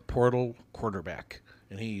portal quarterback,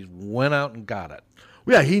 and he went out and got it.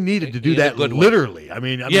 Yeah, he needed to do that literally. I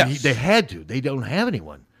mean, yes. They had to. They don't have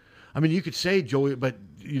anyone. I mean, you could say Joey, but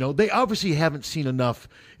they obviously haven't seen enough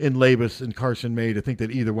in Labus and Carson May to think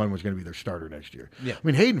that either one was going to be their starter next year. Yeah. I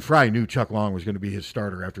mean, Hayden Fry knew Chuck Long was going to be his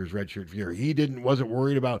starter after his redshirt year. He wasn't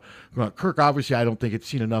worried about Kirk. Obviously, I don't think it's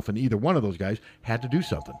seen enough in either one of those guys. Had to do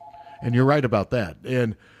something, and you're right about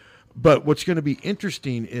that. But what's going to be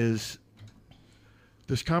interesting is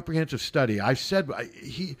this comprehensive study. I said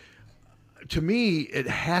to me, it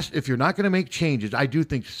has. If you're not going to make changes, I do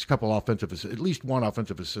think a couple at least one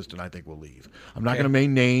offensive assistant, I think will leave. I'm not going to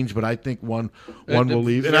name names, but I think one will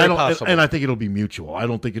leave, and I think it'll be mutual. I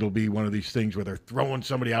don't think it'll be one of these things where they're throwing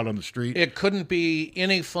somebody out on the street. It couldn't be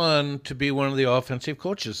any fun to be one of the offensive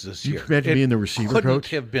coaches this year. You imagine being the receiver coach? Couldn't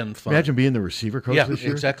have been fun. Imagine being the receiver coach this year.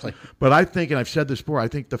 Yeah, exactly. But I think, and I've said this before, I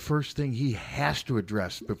think the first thing he has to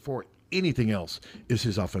address before anything else is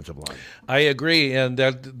his offensive line. I agree, and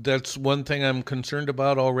that's one thing I'm concerned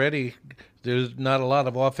about already. There's not a lot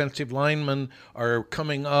of offensive linemen are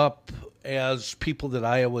coming up as people that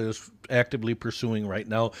Iowa is actively pursuing right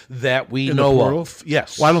now that we know of.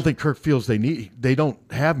 Yes. Well, I don't think Kirk feels they don't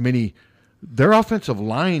have many their offensive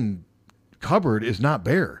line cupboard is not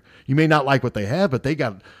bare. You may not like what they have, but they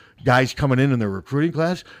got guys coming in their recruiting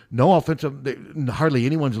class. No hardly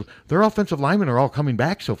anyone's. Their offensive linemen are all coming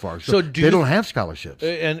back so far. So they don't have scholarships.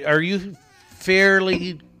 And are you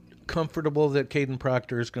fairly comfortable that Caden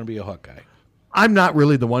Proctor is going to be a Hawkeye? I'm not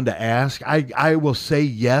really the one to ask. I will say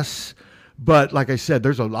yes. But like I said,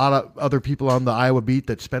 there's a lot of other people on the Iowa beat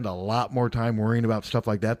that spend a lot more time worrying about stuff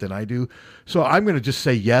like that than I do. So I'm going to just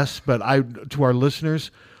say yes. But to our listeners,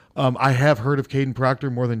 I have heard of Caden Proctor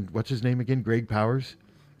more than, what's his name again? Greg Powers?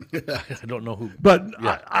 I don't know who. But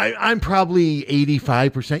yeah. I'm probably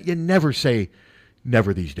 85%. You never say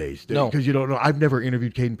never these days. No. Because you don't know. I've never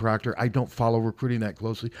interviewed Caden Proctor. I don't follow recruiting that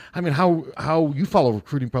closely. I mean, how you follow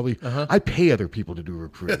recruiting probably. I pay other people to do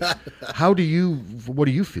recruiting. What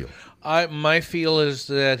do you feel? My feel is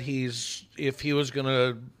that if he was going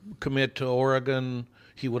to commit to Oregon,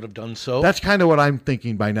 he would have done so. That's kind of what I'm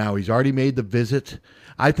thinking by now. He's already made the visit.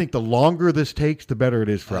 I think the longer this takes, the better it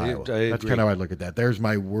is for Iowa. That's kind of how I look at that. There's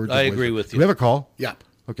my words. I agree with you. Do we have a call? Yeah.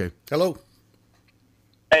 Okay. Hello.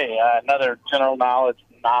 Hey, another general knowledge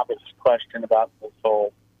novice question about this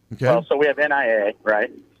whole. Okay. Well, so we have NIA,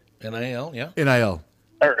 right? NIL, yeah. NIL.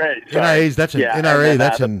 NIA's that's in NRA.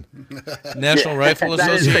 That's in National Rifle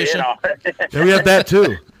Association. Then we have that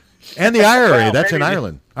too, and the IRA. Well, that's in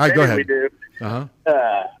Ireland. All right, go ahead. We do.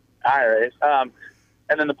 IRAs, and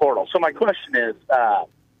then the portal. So my question is,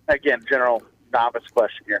 again, general novice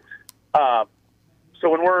question here. So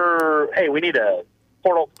when we need a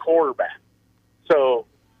portal quarterback. So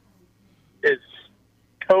is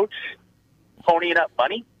coach ponying up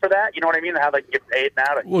money for that? You know what I mean? How they can get paid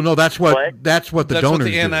now? Well, no, that's what the donors what the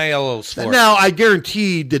do. NIL is for. Now, I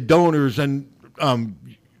guarantee the donors and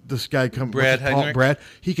this guy Brad,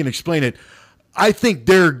 he can explain it. I think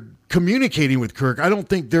they're communicating with Kirk. I don't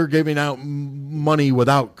think they're giving out money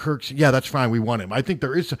without Kirk's. Yeah, that's fine. We want him. I think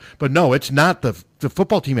there is, but no, it's not. The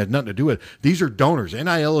football team has nothing to do with it. These are donors.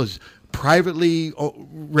 NIL is privately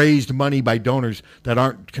raised money by donors that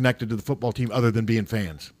aren't connected to the football team other than being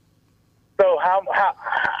fans. So how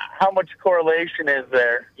much correlation is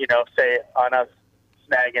there, say on us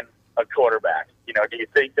snagging a quarterback? Do you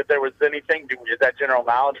think that there was anything? Is that general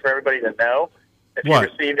knowledge for everybody to know? If What?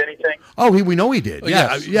 he received anything? Oh, we know he did.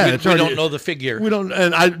 Yeah, yes. It's We already- don't know the figure. We don't,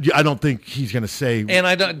 and I don't think he's going to say. And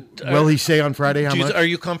I don't. Will he say on Friday how much? Are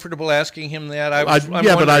you comfortable asking him that?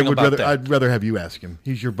 But I'd rather have you ask him.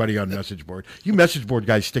 He's your buddy on message board. You message board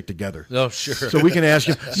guys stick together. Oh, sure. So we can ask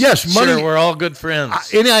him. Yes, money. Sure, we're all good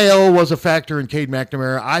friends. NIL was a factor in Cade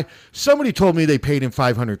McNamara. Somebody told me they paid him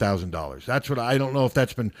 $500,000. That's what I don't know if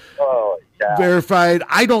that's been verified.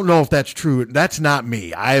 I don't know if that's true. That's not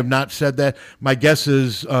me. I have not said that. My guess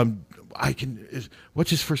is what's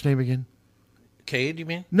his first name again? Cade, you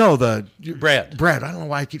mean? No, Brad. Brad. I don't know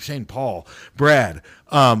why I keep saying Paul. Brad.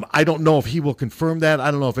 I don't know if he will confirm that. I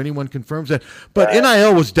don't know if anyone confirms that. But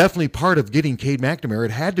NIL was definitely part of getting Cade McNamara.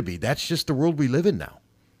 It had to be. That's just the world we live in now.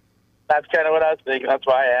 That's kind of what I was thinking. That's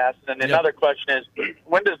why I asked. And another question is,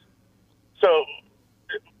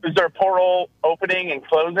 is there a portal opening and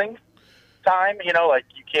closing time? Like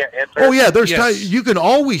you can't enter. Oh yeah, there's time. You can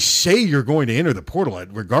always say you're going to enter the portal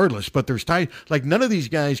regardless, but there's time. Like none of these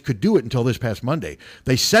guys could do it until this past Monday.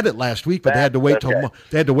 They said it last week, but they had to wait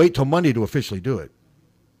till Monday to officially do it.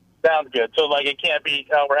 Sounds good. So it can't be.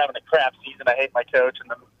 We're having a crap season. I hate my coach, and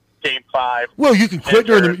then game 5. Well, you can quit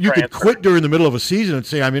during the middle of a season and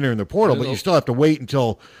say I'm entering the portal, but you still have to wait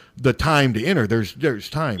until the time to enter. There's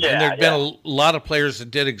time. And there've been a lot of players that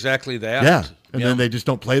did exactly that. Yeah. And then they just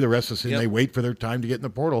don't play the rest of the season. They wait for their time to get in the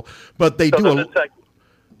portal. But they do.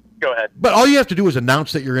 Go ahead. But all you have to do is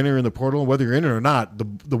announce that you're entering the portal, and whether you're in it or not,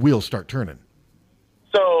 the wheels start turning.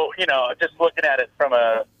 So, just looking at it from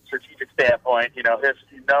a strategic standpoint, if you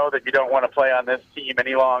know that you don't want to play on this team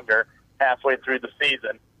any longer halfway through the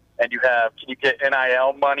season, and can you get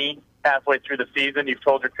NIL money halfway through the season? You've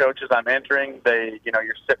told your coaches I'm entering.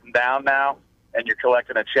 You're sitting down now. And you're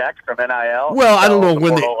collecting a check from NIL? Well, I don't know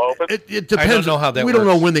when it depends. I don't know how that we works. don't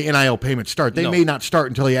know when the NIL payments start. They may not start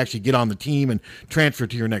until you actually get on the team and transfer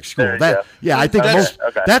to your next school. I think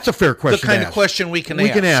that's a fair question. The kind of question we can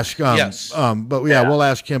ask. Yes. We'll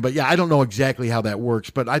ask him. But I don't know exactly how that works.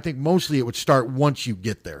 But I think mostly it would start once you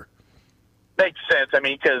get there. Makes sense. I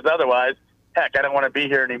mean, because otherwise, heck, I don't want to be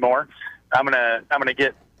here anymore. I'm gonna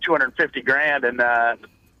get $250,000 and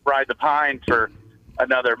ride the pine for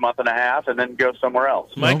another month and a half and then go somewhere else.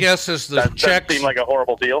 My guess is the checks seem like a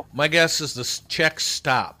horrible deal. My guess is the checks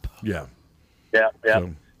stop. Yeah. Yeah.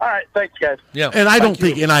 All right, thanks, guys. Yeah, and I don't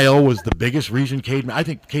think NIL was the biggest reason I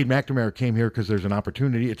think Cade McNamara came here because there's an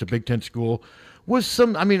opportunity. It's a Big Ten school was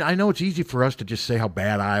some. I mean, I know it's easy for us to just say how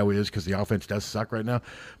bad Iowa is because the offense does suck right now,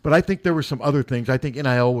 but I think there were some other things. I think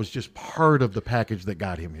NIL was just part of the package that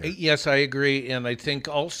got him here. Yes, I agree, and I think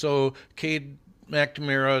also Cade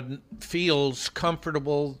McNamara feels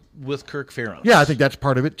comfortable with Kirk Ferentz. Yeah, I think that's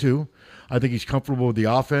part of it too. I think he's comfortable with the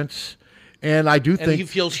offense, and I do think he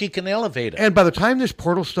feels he can elevate it. And by the time this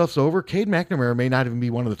portal stuff's over, Cade McNamara may not even be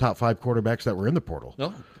one of the top 5 quarterbacks that were in the portal.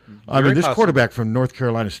 No, I mean, this possible. quarterback from North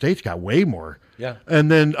Carolina State's got way more. Yeah.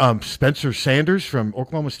 And then Spencer Sanders from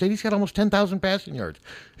Oklahoma State, he's got almost 10,000 passing yards.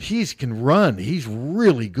 He can run. He's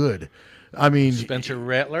really good. I mean, Spencer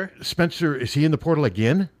Rattler. Spencer, is he in the portal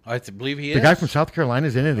again? I believe he is. The guy from South Carolina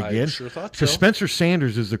is in it again? I sure thought so. Because Spencer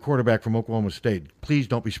Sanders is the quarterback from Oklahoma State. Please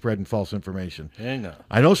don't be spreading false information. Hang on.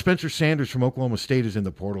 I know Spencer Sanders from Oklahoma State is in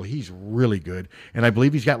the portal. He's really good. And I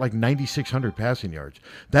believe he's got like 9,600 passing yards.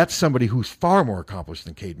 That's somebody who's far more accomplished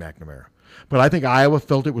than Cade McNamara. But I think Iowa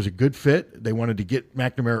felt it was a good fit. They wanted to get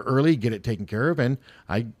McNamara early, get it taken care of, and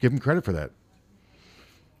I give him credit for that.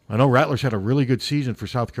 I know Rattler's had a really good season for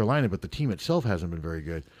South Carolina, but the team itself hasn't been very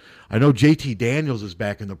good. I know JT Daniels is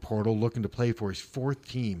back in the portal looking to play for his 4th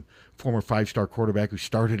team, former 5-star quarterback who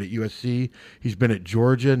started at USC. He's been at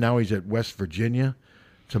Georgia. Now he's at West Virginia.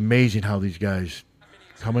 It's amazing how these guys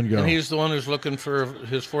come and go. And he's the one who's looking for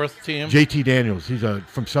his 4th team? JT Daniels. He's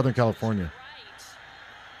from Southern California.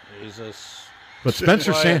 But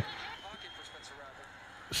Spencer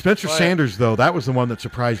Sanders, though, that was the one that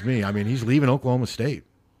surprised me. I mean, he's leaving Oklahoma State.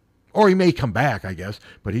 Or he may come back, I guess,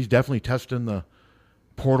 but he's definitely testing the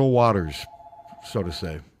portal waters, so to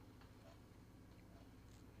say.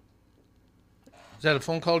 Is that a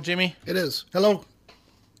phone call, Jimmy? It is. Hello.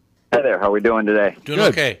 Hi there. How are we doing today? Doing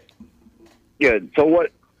okay. Good. So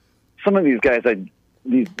what some of these guys,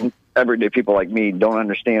 these everyday people like me, don't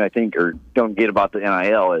understand, I think, or don't get about the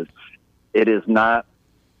NIL is it is not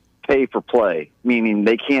pay for play, meaning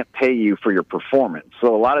they can't pay you for your performance.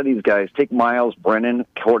 So a lot of these guys, take Miles Brennan,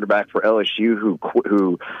 quarterback for LSU,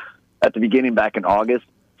 who at the beginning back in August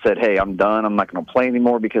said, hey, I'm done. I'm not going to play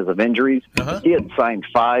anymore because of injuries. He had signed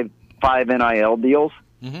five NIL deals,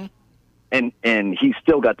 and he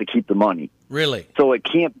still got to keep the money. Really? So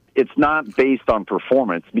it's not based on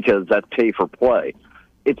performance because that's pay for play.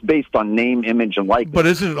 It's based on name, image, and likeness. But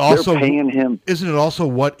isn't it also they're paying him? Isn't it also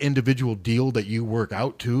what individual deal that you work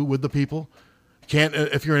out to with the people? Can't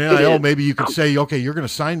if you're an NIL, maybe you could say, okay, you're going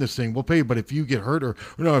to sign this thing, we'll pay you. But if you get hurt,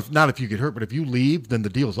 if you get hurt, but if you leave, then the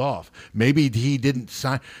deal's off. Maybe he didn't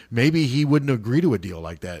sign. Maybe he wouldn't agree to a deal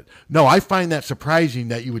like that. No, I find that surprising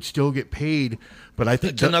that you would still get paid. But I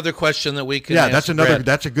think that's another question that we can. Ask Brad.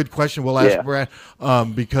 That's a good question. We'll ask Brad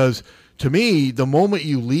because to me, the moment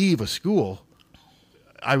you leave a school,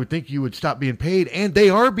 I would think you would stop being paid, and they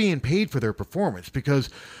are being paid for their performance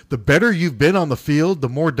because the better you've been on the field, the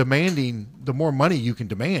more demanding, the more money you can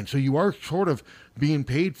demand. So you are sort of being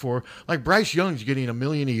paid for. Like Bryce Young's getting $1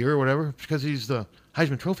 million a year or whatever because he's the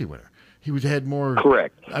Heisman Trophy winner. He would had more.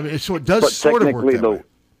 Correct. I mean, so it does sort of work that way.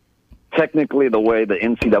 Technically, the way the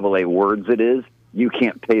NCAA words it is, you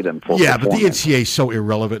can't pay them for. Yeah, but the NCAA is so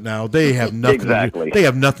irrelevant now. They have nothing. Exactly. They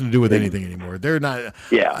have nothing to do with anything anymore. They're not.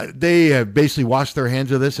 Yeah. They have basically washed their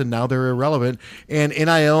hands of this, and now they're irrelevant. And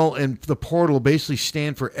NIL and the portal basically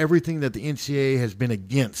stand for everything that the NCAA has been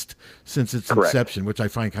against since its inception, which I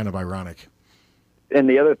find kind of ironic. And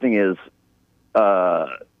the other thing is,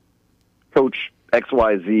 Coach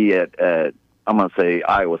XYZ at I'm going to say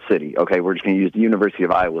Iowa City. Okay, we're just going to use the University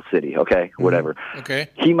of Iowa City. Okay, whatever. Okay.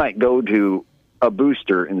 He might go to a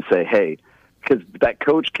booster and say, hey, because that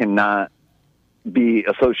coach cannot be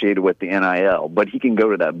associated with the NIL, but he can go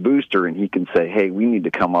to that booster and he can say, hey, we need to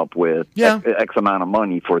come up with X amount of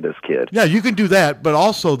money for this kid. Yeah, you can do that. But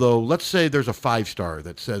also, though, let's say there's a 5-star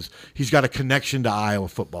that says he's got a connection to Iowa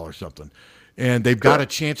football or something, and they've got a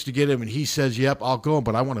chance to get him, and he says, yep, I'll go,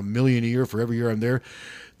 but I want $1 million a year for every year I'm there.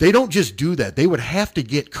 They don't just do that. They would have to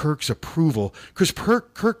get Kirk's approval because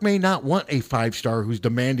Kirk may not want a 5-star who's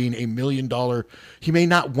demanding $1 million. He may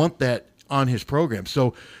not want that on his program.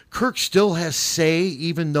 So Kirk still has say,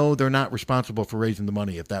 even though they're not responsible for raising the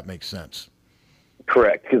money, if that makes sense.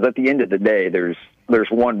 Correct, because at the end of the day, there's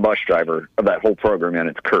one bus driver of that whole program, and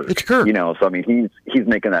it's Kirk. It's Kirk. So I mean, he's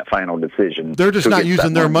making that final decision. They're just not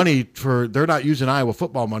using their money for. They're not using Iowa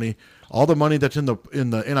football money. All the money that's in the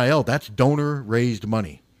NIL, that's donor raised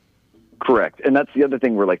money. Correct. And that's the other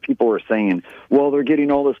thing where, like, people are saying, well, they're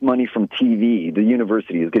getting all this money from TV. The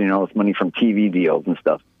university is getting all this money from TV deals and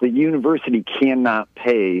stuff. The university cannot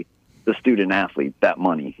pay the student athlete that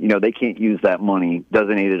money. They can't use that money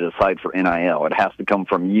designated aside for NIL. It has to come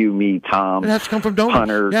from you, me, Tom. It has to come from donors.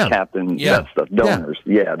 Hunter, Captain, that stuff. Donors.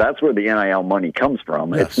 Yeah, that's where the NIL money comes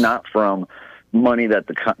from. Yes. It's not from money that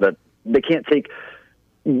they can't take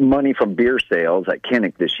money from beer sales at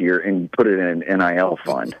Kinnick this year and put it in an NIL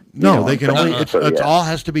fund. No, they can only. It all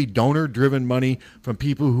has to be donor-driven money from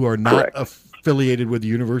people who are not affiliated with the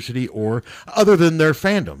university or other than their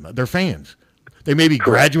fandom, their fans. They may be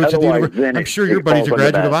graduates of the university. I'm sure your buddy's a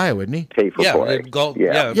graduate of Iowa, isn't he?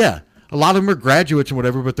 Yeah. A lot of them are graduates and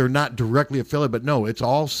whatever, but they're not directly affiliated. But no, it's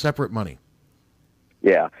all separate money.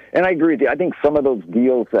 Yeah, and I agree with you. I think some of those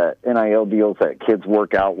deals, NIL deals that kids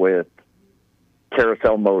work out with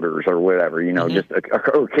Carousel Motors or whatever, just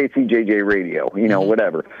or KCJJ Radio,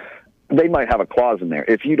 whatever. They might have a clause in there.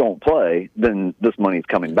 If you don't play, then this money's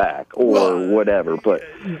coming back or whatever. But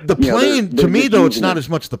the plane, to me, though, it's not as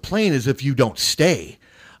much the plane as if you don't stay.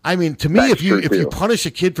 I mean, to me, if you punish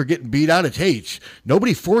a kid for getting beat out,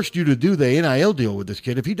 nobody forced you to do the NIL deal with this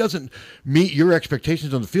kid. If he doesn't meet your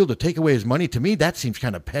expectations on the field to take away his money, to me, that seems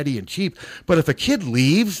kind of petty and cheap. But if a kid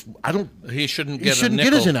leaves, he shouldn't get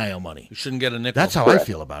his NIL money. He shouldn't get a nickel. That's how I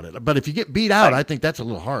feel about it. But if you get beat out, I think that's a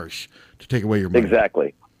little harsh to take away your money.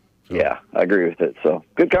 Exactly. So. Yeah, I agree with it. So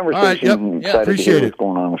good conversation. All right, excited to hear what's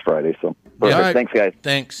going on this Friday. So perfect. All right. Thanks, guys.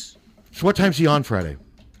 Thanks. So what time's he on Friday?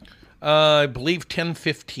 I believe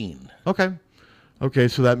 10:15. Okay,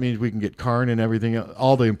 so that means we can get Karn and everything,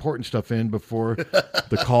 all the important stuff in before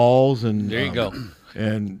the calls. And there you go.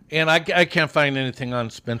 And I can't find anything on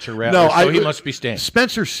Spencer Rattler, so he must be staying.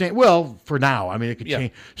 For now, I mean, it could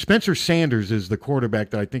change. Spencer Sanders is the quarterback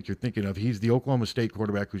that I think you're thinking of. He's the Oklahoma State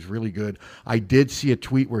quarterback who's really good. I did see a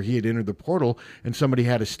tweet where he had entered the portal, and somebody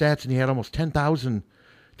had his stats, and he had almost 10,000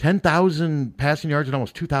 passing yards and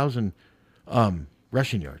almost 2,000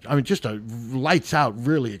 rushing yards. I mean, just a lights-out,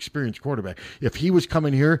 really experienced quarterback. If he was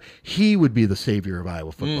coming here, he would be the savior of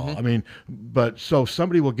Iowa football. Mm-hmm. I mean, so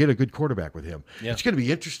somebody will get a good quarterback with him. Yeah. It's going to be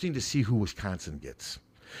interesting to see who Wisconsin gets.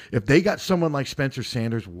 If they got someone like Spencer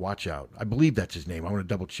Sanders, watch out. I believe that's his name. I want to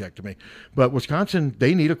double-check to me. But Wisconsin,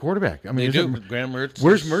 they need a quarterback. I mean, they do. Graham Mertz.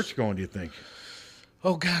 Where's Mertz going, do you think?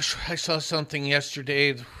 Oh, gosh, I saw something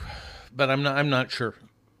yesterday, but I'm not sure.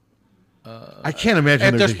 I can't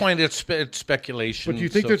imagine. At this point, it's speculation. But do you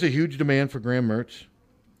think there's a huge demand for Graham Mertz?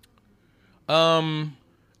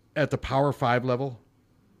 At the Power 5 level?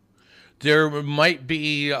 There might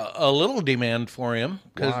be a little demand for him.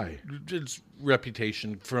 Why? It's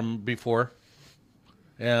reputation from before.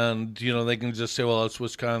 And, they can just say, well, it's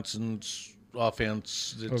Wisconsin's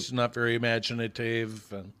offense. It's not very imaginative.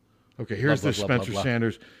 And okay, here's the Spencer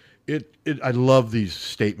Sanders. I love these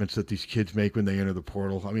statements that these kids make when they enter the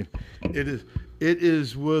portal. I mean, it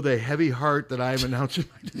is with a heavy heart that I am announcing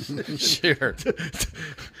my decision. Sure.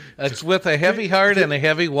 It's with a heavy heart and a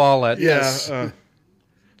heavy wallet. Yes.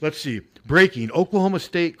 Let's see. Breaking. Oklahoma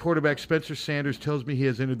State quarterback Spencer Sanders tells me he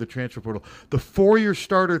has entered the transfer portal. The 4-year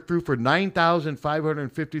starter threw for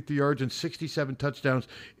 9,553 yards and 67 touchdowns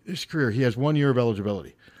in his career. He has 1 year of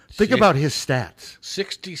eligibility. Think about his stats.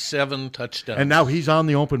 67 touchdowns. And now he's on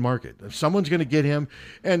the open market. If someone's going to get him,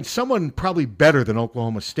 and someone probably better than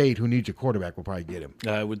Oklahoma State who needs a quarterback will probably get him.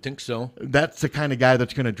 I would think so. That's the kind of guy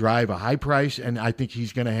that's going to drive a high price, and I think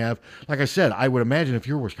he's going to have, like I said, I would imagine if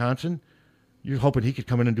you're Wisconsin, you're hoping he could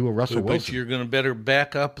come in and do a Russell Wilson. But you're going to better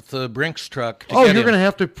back up the Brinks truck. You're going to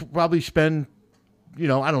have to probably spend, I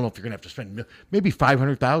don't know if you're going to have to spend maybe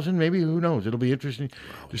 $500,000, maybe, who knows? It'll be interesting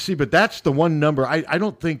to see. But that's the one number. I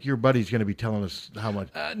don't think your buddy's going to be telling us how much.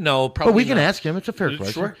 No, probably But we can not. ask him. It's a fair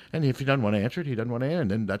question. Sure. And if he doesn't want to answer it, he doesn't want to answer it.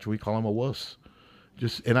 And then that's what we call him a wuss.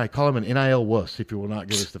 And I call him an NIL wuss if he will not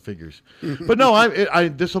give us the figures. But no,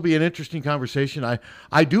 this will be an interesting conversation.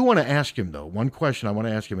 I do want to ask him, though, one question I want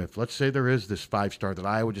to ask him. If, let's say there is this 5-star that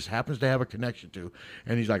Iowa just happens to have a connection to,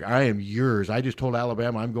 and he's like, I am yours. I just told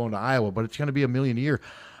Alabama I'm going to Iowa, but it's going to be $1 million a year.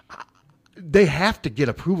 They have to get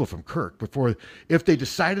approval from Kirk before, if they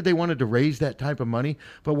decided they wanted to raise that type of money.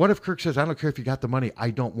 But what if Kirk says, I don't care if you got the money, I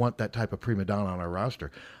don't want that type of prima donna on our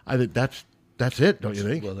roster? I think that's it, don't you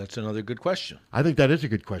think? Well, that's another good question. I think that is a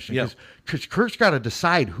good question. Yeah. Because Kirk's got to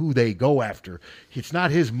decide who they go after. It's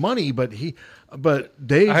not his money, but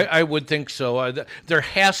they. I would think so. There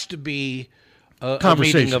has to be a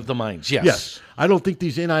meeting of the minds. Yes. Yes. I don't think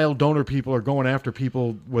these NIL donor people are going after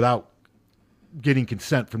people without getting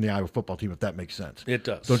consent from the Iowa football team, if that makes sense. It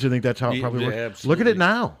does. Don't you think that's how it probably works? Absolutely. Look at it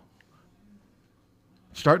now.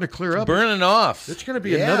 Starting to clear up. Burning off. It's going to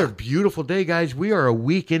be another beautiful day, guys. We are a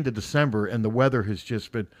week into December, and the weather has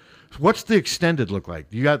just been. What's the extended look like?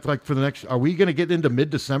 You got for the next? Are we going to get into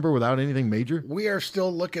mid-December without anything major? We are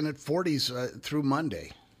still looking at 40s through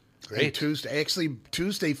Monday. Great. And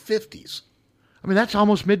Tuesday 50s. I mean, that's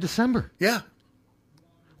almost mid-December. Yeah.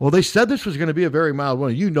 Well, they said this was going to be a very mild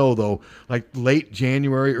one. You know, though, like late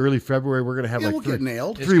January, early February, we're going to have we'll get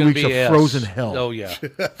nailed. 3 weeks of frozen hell. Oh, yeah.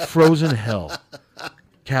 Frozen hell.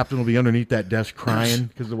 Captain will be underneath that desk crying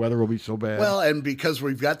because the weather will be so bad. Well, and because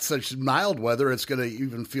we've got such mild weather, it's going to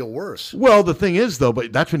even feel worse. Well, the thing is, though,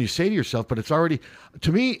 but that's when you say to yourself, but it's already,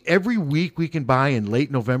 to me, every week we can buy in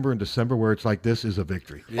late November and December where it's like this is a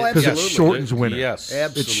victory. Because it shortens winter. Yes,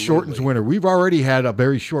 absolutely. It shortens winter. We've already had a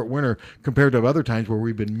very short winter compared to other times where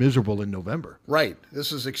we've been miserable in November. Right.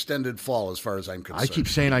 This is extended fall as far as I'm concerned. I keep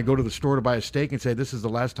saying I go to the store to buy a steak and say this is the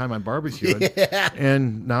last time I'm barbecuing. Yeah.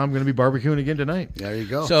 And now I'm going to be barbecuing again tonight. There you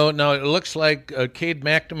go. So now it looks like Cade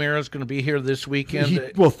McNamara is going to be here this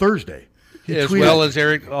weekend. Thursday. As well as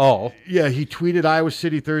Eric All. Yeah, he tweeted Iowa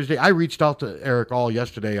City Thursday. I reached out to Eric All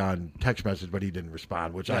yesterday on text message, but he didn't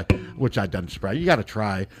respond, which I doesn't surprise. You got to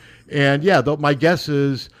try. And yeah, my guess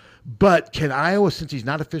is, but can Iowa, since he's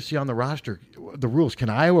not officially on the roster, the rules, can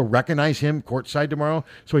Iowa recognize him courtside tomorrow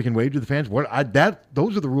so he can wave to the fans?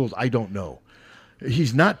 Those are the rules I don't know.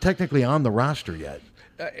 He's not technically on the roster yet.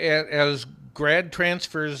 As grad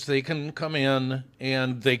transfers, they can come in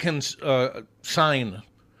and they can sign.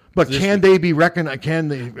 But can they be recognized? Can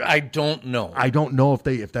they? I don't know. I don't know if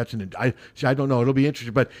that's an. I don't know. It'll be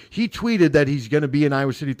interesting. But he tweeted that he's going to be in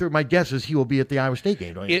Iowa City third. My guess is he will be at the Iowa State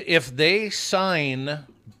game. Don't you? If they sign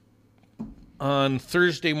on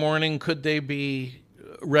Thursday morning, could they be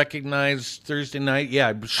recognized Thursday night?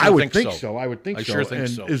 Yeah, I would think so. I would think so. I sure think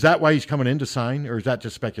so. Is that why he's coming in to sign, or is that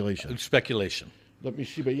just speculation? It's speculation. Let me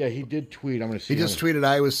see. But yeah, he did tweet. I'm going to see. He just tweeted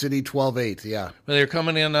Iowa City 12-8. Yeah. Well, they're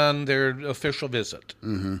coming in on their official visit.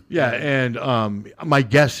 Mm-hmm. Yeah, and my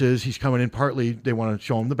guess is he's coming in partly they want to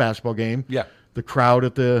show him the basketball game. Yeah. The crowd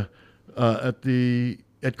at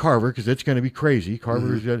Carver because it's going to be crazy.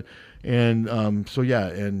 Carver's good, and so yeah,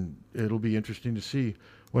 and it'll be interesting to see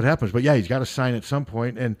what happens. But yeah, he's got to sign at some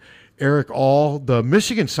point. And Eric All, the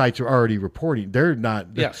Michigan sites are already reporting. They're not.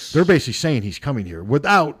 Yes. They're basically saying he's coming here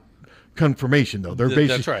without confirmation, though. They're basically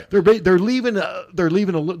that's right. They're leaving.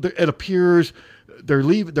 It appears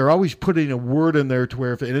they're always putting a word in there to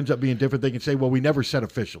where if it ends up being different, they can say, "Well, we never said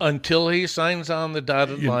official." Until he signs on the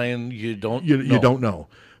dotted line, you don't. You don't know.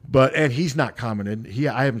 And he's not commented.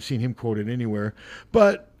 I haven't seen him quoted anywhere.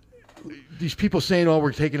 But these people saying, "Oh,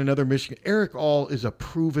 we're taking another Michigan." Eric All is a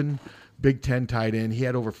proven Big Ten tight end. He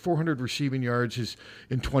had over 400 receiving yards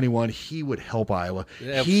in 21. He would help Iowa.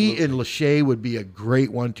 Absolutely. He and Lachey would be a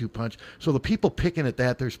great 1-2 punch. So the people picking at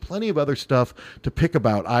that, there's plenty of other stuff to pick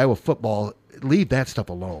about Iowa football. Leave that stuff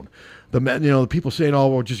alone. The people saying, "Oh,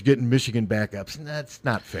 we're just getting Michigan backups." That's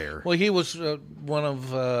not fair. Well, he was one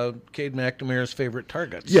of Cade McNamara's favorite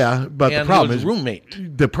targets. Yeah, but the problem is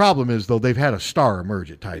roommate. The problem is though they've had a star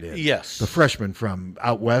emerge at tight end. Yes, the freshman from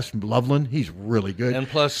out west, Loveland. He's really good. And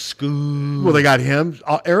plus, Scoot. Well, they got him.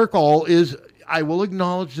 Eric All is. I will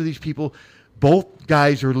acknowledge to these people. Both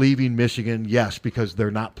guys are leaving Michigan, yes, because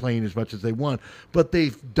they're not playing as much as they want, but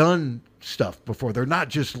they've done stuff before. They're not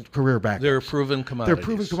just career backups. They're proven commodities. They're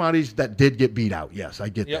proven commodities that did get beat out. Yes, I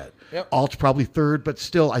get that. Yep. Alt's probably third, but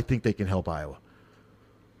still, I think they can help Iowa.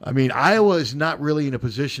 I mean, Iowa is not really in a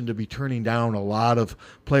position to be turning down a lot of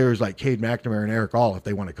players like Cade McNamara and Eric All if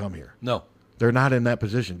they want to come here. No. They're not in that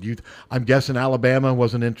position. I'm guessing Alabama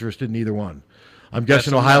wasn't interested in either one. I'm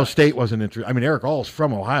guessing Ohio State wasn't interested. I mean, Eric All's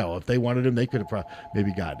from Ohio. If they wanted him, they could have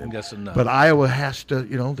maybe gotten him. I'm guessing not. But Iowa has to,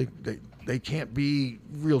 they can't be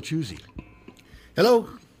real choosy. Hello.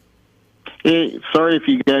 Hey, sorry if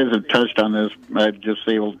you guys have touched on this. I'm just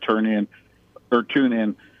able to tune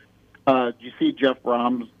in. Do you see Jeff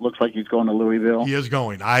Brahms? Looks like he's going to Louisville. He is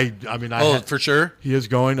going. For sure. He is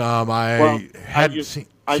going.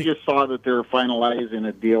 I just saw that they're finalizing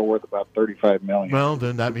a deal worth about $35 million. Well,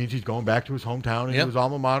 then that means he's going back to his hometown and his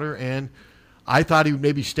alma mater. And I thought he would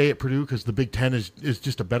maybe stay at Purdue because the Big Ten is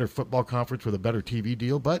just a better football conference with a better TV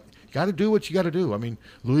deal. But you got to do what you got to do. I mean,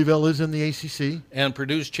 Louisville is in the ACC. And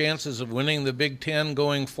Purdue's chances of winning the Big Ten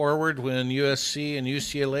going forward when USC and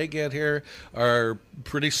UCLA get here are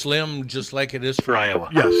pretty slim, just like it is for Iowa.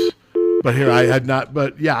 Yes. But here I had not.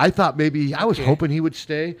 But yeah, I thought maybe I was hoping he would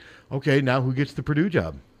stay. Okay, now who gets the Purdue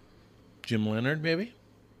job? Jim Leonard, maybe.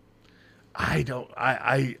 I don't.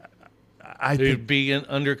 I think be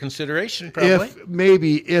under consideration probably.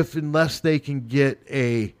 Unless they can get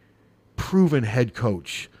a proven head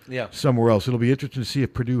coach. Yeah. Somewhere else, it'll be interesting to see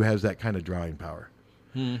if Purdue has that kind of drawing power.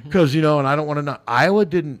 Mm-hmm. Because and I don't want to know. Iowa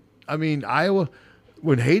didn't. I mean, Iowa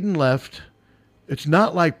when Hayden left. It's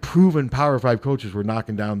not like proven Power 5 coaches were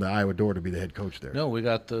knocking down the Iowa door to be the head coach there. No, we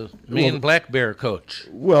got the main Black Bear coach.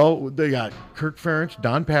 Well, they got Kirk Ferentz,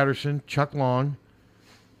 Don Patterson, Chuck Long,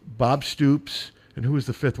 Bob Stoops, and who was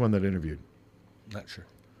the fifth one that interviewed? Not sure.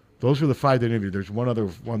 Those were the 5 that interviewed. There's one other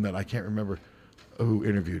one that I can't remember who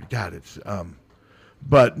interviewed. God, it's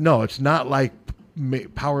but no, it's not like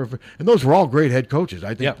power. And those were all great head coaches,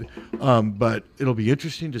 I think. Yeah. But it'll be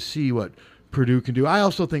interesting to see what Purdue can do. I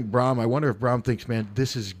also think Brom. I wonder if Brom thinks, man,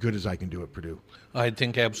 this is as good as I can do at Purdue. I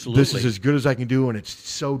think absolutely. This is as good as I can do, and it's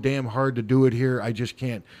so damn hard to do it here. I just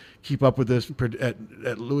can't keep up with this.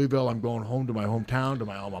 At Louisville, I'm going home to my hometown, to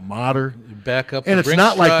my alma mater. Back up, and it's Brinks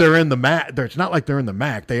not like truck. they're in the MAC. It's not like they're in the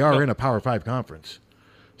MAC. They are No. in a Power 5 conference.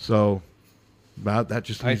 So, that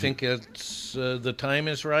just. I think it's the time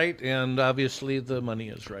is right, and obviously the money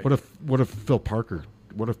is right. What if Phil Parker?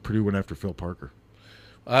 What if Purdue went after Phil Parker?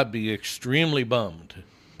 I'd be extremely bummed.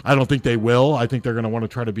 I don't think they will. I think they're going to want to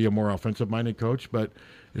try to be a more offensive-minded coach, but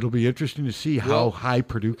it'll be interesting to see how high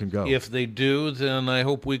Purdue can go. If they do, then I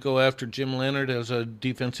hope we go after Jim Leonard as a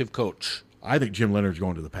defensive coach. I think Jim Leonard's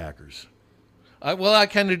going to the Packers. I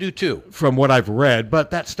kind of do too. From what I've read, but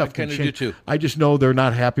that stuff can kinda do change. too. I just know they're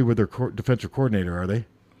not happy with their defensive coordinator, are they?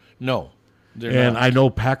 No, they're and not. I know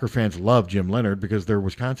Packer fans love Jim Leonard because they're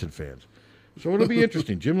Wisconsin fans. So it'll be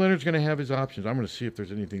interesting. Jim Leonard's going to have his options. I'm going to see if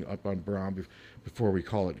there's anything up on Brom before we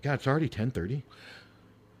call it. God, it's already 10:30.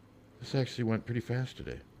 This actually went pretty fast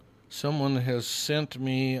today. Someone has sent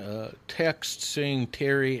me a text saying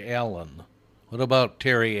Terry Allen. What about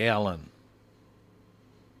Terry Allen?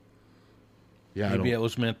 Yeah, Maybe it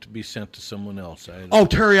was meant to be sent to someone else.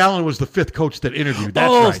 Terry Allen was the 5th coach that interviewed. That's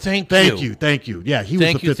Oh, right. thank you. Yeah, he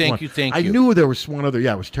was the 5th one. Thank I you. knew there was one other.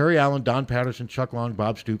 Yeah, it was Terry Allen, Don Patterson, Chuck Long,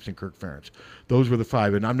 Bob Stoops, and Kirk Ferentz. Those were the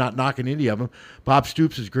 5, and I'm not knocking any of them. Bob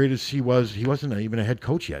Stoops, as great as he wasn't even a head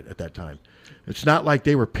coach yet at that time. It's not like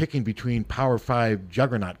they were picking between Power 5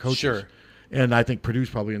 juggernaut coaches. Sure. And I think Purdue's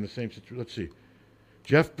probably in the same situation. Let's see.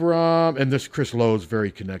 Jeff Brom, and this Chris Lowe's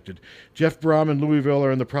very connected. Jeff Brom and Louisville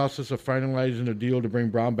are in the process of finalizing a deal to bring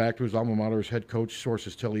Brom back to his alma mater as head coach,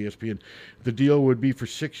 sources tell ESPN. The deal would be for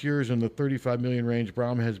 6 years in the $35 million range.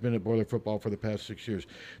 Brom has been at Boiler football for the past 6 years.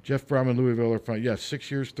 Jeff Brom and Louisville are fine. Yes, 6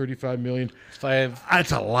 years, $35 million.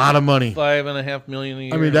 That's a lot of money. $5.5 million a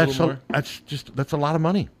year. I mean, that's a lot of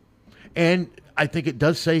money. And I think it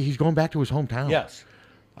does say he's going back to his hometown. Yes.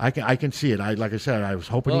 I can see it. Like I said, I was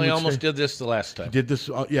hoping. Well, he he would almost stay. did this the last time. He did this,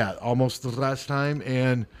 almost the last time,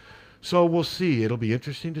 and so we'll see. It'll be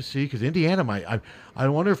interesting to see because Indiana might. I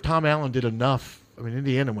wonder if Tom Allen did enough. I mean,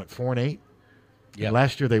 Indiana went 4-8. Yeah.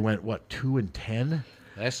 Last year they went 2-10.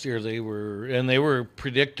 Last year they were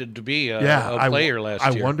predicted to be a player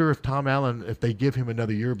last year. I wonder if Tom Allen, if they give him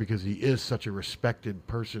another year because he is such a respected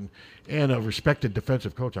person and a respected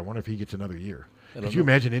defensive coach. I wonder if he gets another year. Could you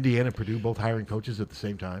imagine Indiana and Purdue both hiring coaches at the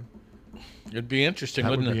same time? It'd be interesting, That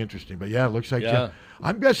wouldn't would be it? interesting. But yeah, it looks like Yeah.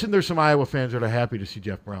 I'm guessing there's some Iowa fans that are happy to see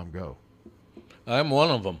Jeff Brom go. I'm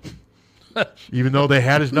one of them. Even though they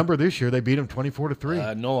had his number this year, they beat him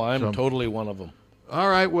 24-3. No, I'm totally one of them. All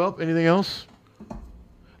right. Well, anything else?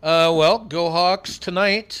 Go Hawks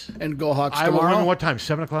tonight. And go Hawks Iowa tomorrow. win what time?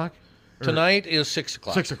 7 o'clock? Tonight is 6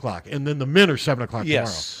 o'clock. 6 o'clock. And then the men are 7 o'clock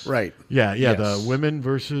Yes. tomorrow. Right. Yeah. Yes. The women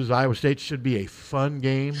versus Iowa State should be a fun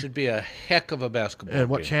game. Should be a heck of a basketball And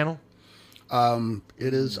what game. channel?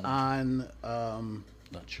 It is on.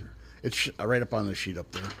 Not sure. It's right up on the sheet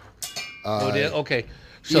up there. It is? Okay.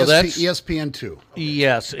 So So that's ESPN2.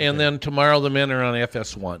 Yes, and then tomorrow the men are on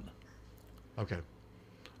FS1. Okay.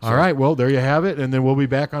 All right. Well, there you have it. And then we'll be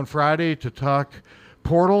back on Friday to talk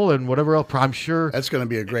portal and whatever else. I'm sure That's going to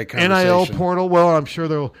be a great conversation. NIL portal. Well, I'm sure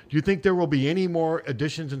do you think there will be any more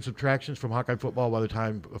additions and subtractions from Hawkeye football by the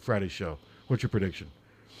time of Friday's show? What's your prediction?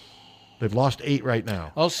 They've lost 8 right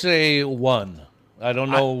now. I'll say 1. I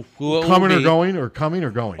don't know who it Coming will or be. going or coming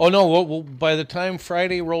or going? Oh no! Well, by the time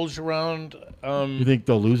Friday rolls around, You think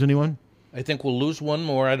they'll lose anyone? I think we'll lose one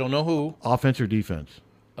more. I don't know who. Offense or defense?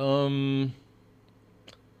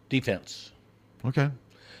 Defense. Okay.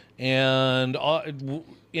 And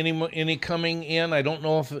any coming in, I don't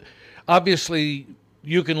know if. Obviously,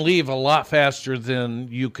 you can leave a lot faster than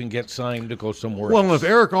you can get signed to go somewhere Well, else. if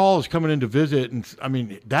Eric All is coming in to visit, and I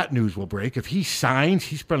mean that news will break. If he signs,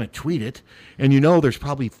 he's going to tweet it, and there's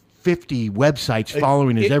probably 50 websites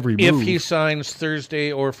following his every move. If he signs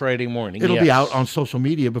Thursday or Friday morning, It'll yes. be out on social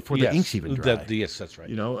media before the Yes. ink's even dry. Yes, that's right.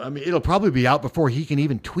 I mean, it'll probably be out before he can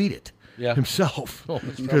even tweet it himself. Oh,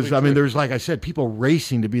 that's Because, probably true. there's, like I said, people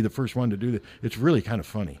racing to be the first one to do that. It's really kind of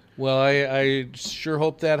funny. Well, I sure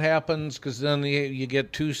hope that happens because then you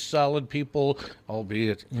get 2 solid people,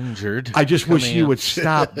 albeit injured. I just wish coming you in. would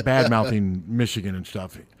stop bad-mouthing Michigan and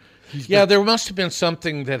stuff. There must have been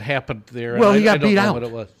something that happened there. Well, and he I got don't beat know out. What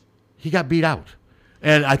it was. He got beat out.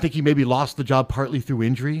 And I think he maybe lost the job partly through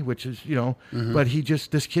injury, which is, but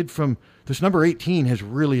this kid from this number 18 has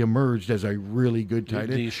really emerged as a really good tight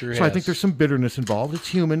end. He sure so has. I think there's some bitterness involved. It's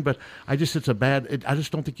human, but I just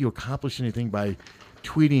don't think you accomplish anything by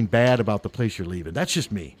tweeting bad about the place you're leaving. That's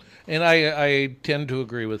just me. And I tend to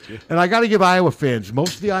agree with you. And I got to give Iowa fans,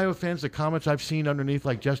 most of the Iowa fans, the comments I've seen underneath,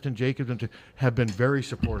 like Justin Jacobs, have been very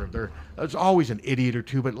supportive. There's always an idiot or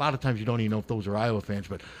two, but a lot of times you don't even know if those are Iowa fans.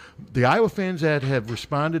 But the Iowa fans that have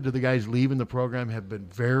responded to the guys leaving the program have been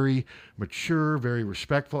very mature, very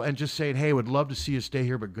respectful, and just saying, hey, would love to see you stay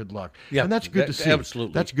here, but good luck. Yeah, and that's good to see.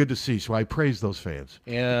 Absolutely. That's good to see. So I praise those fans.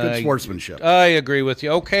 Good sportsmanship. I agree with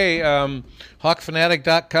you. Okay,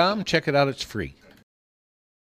 hawkfanatic.com. Check it out. It's free.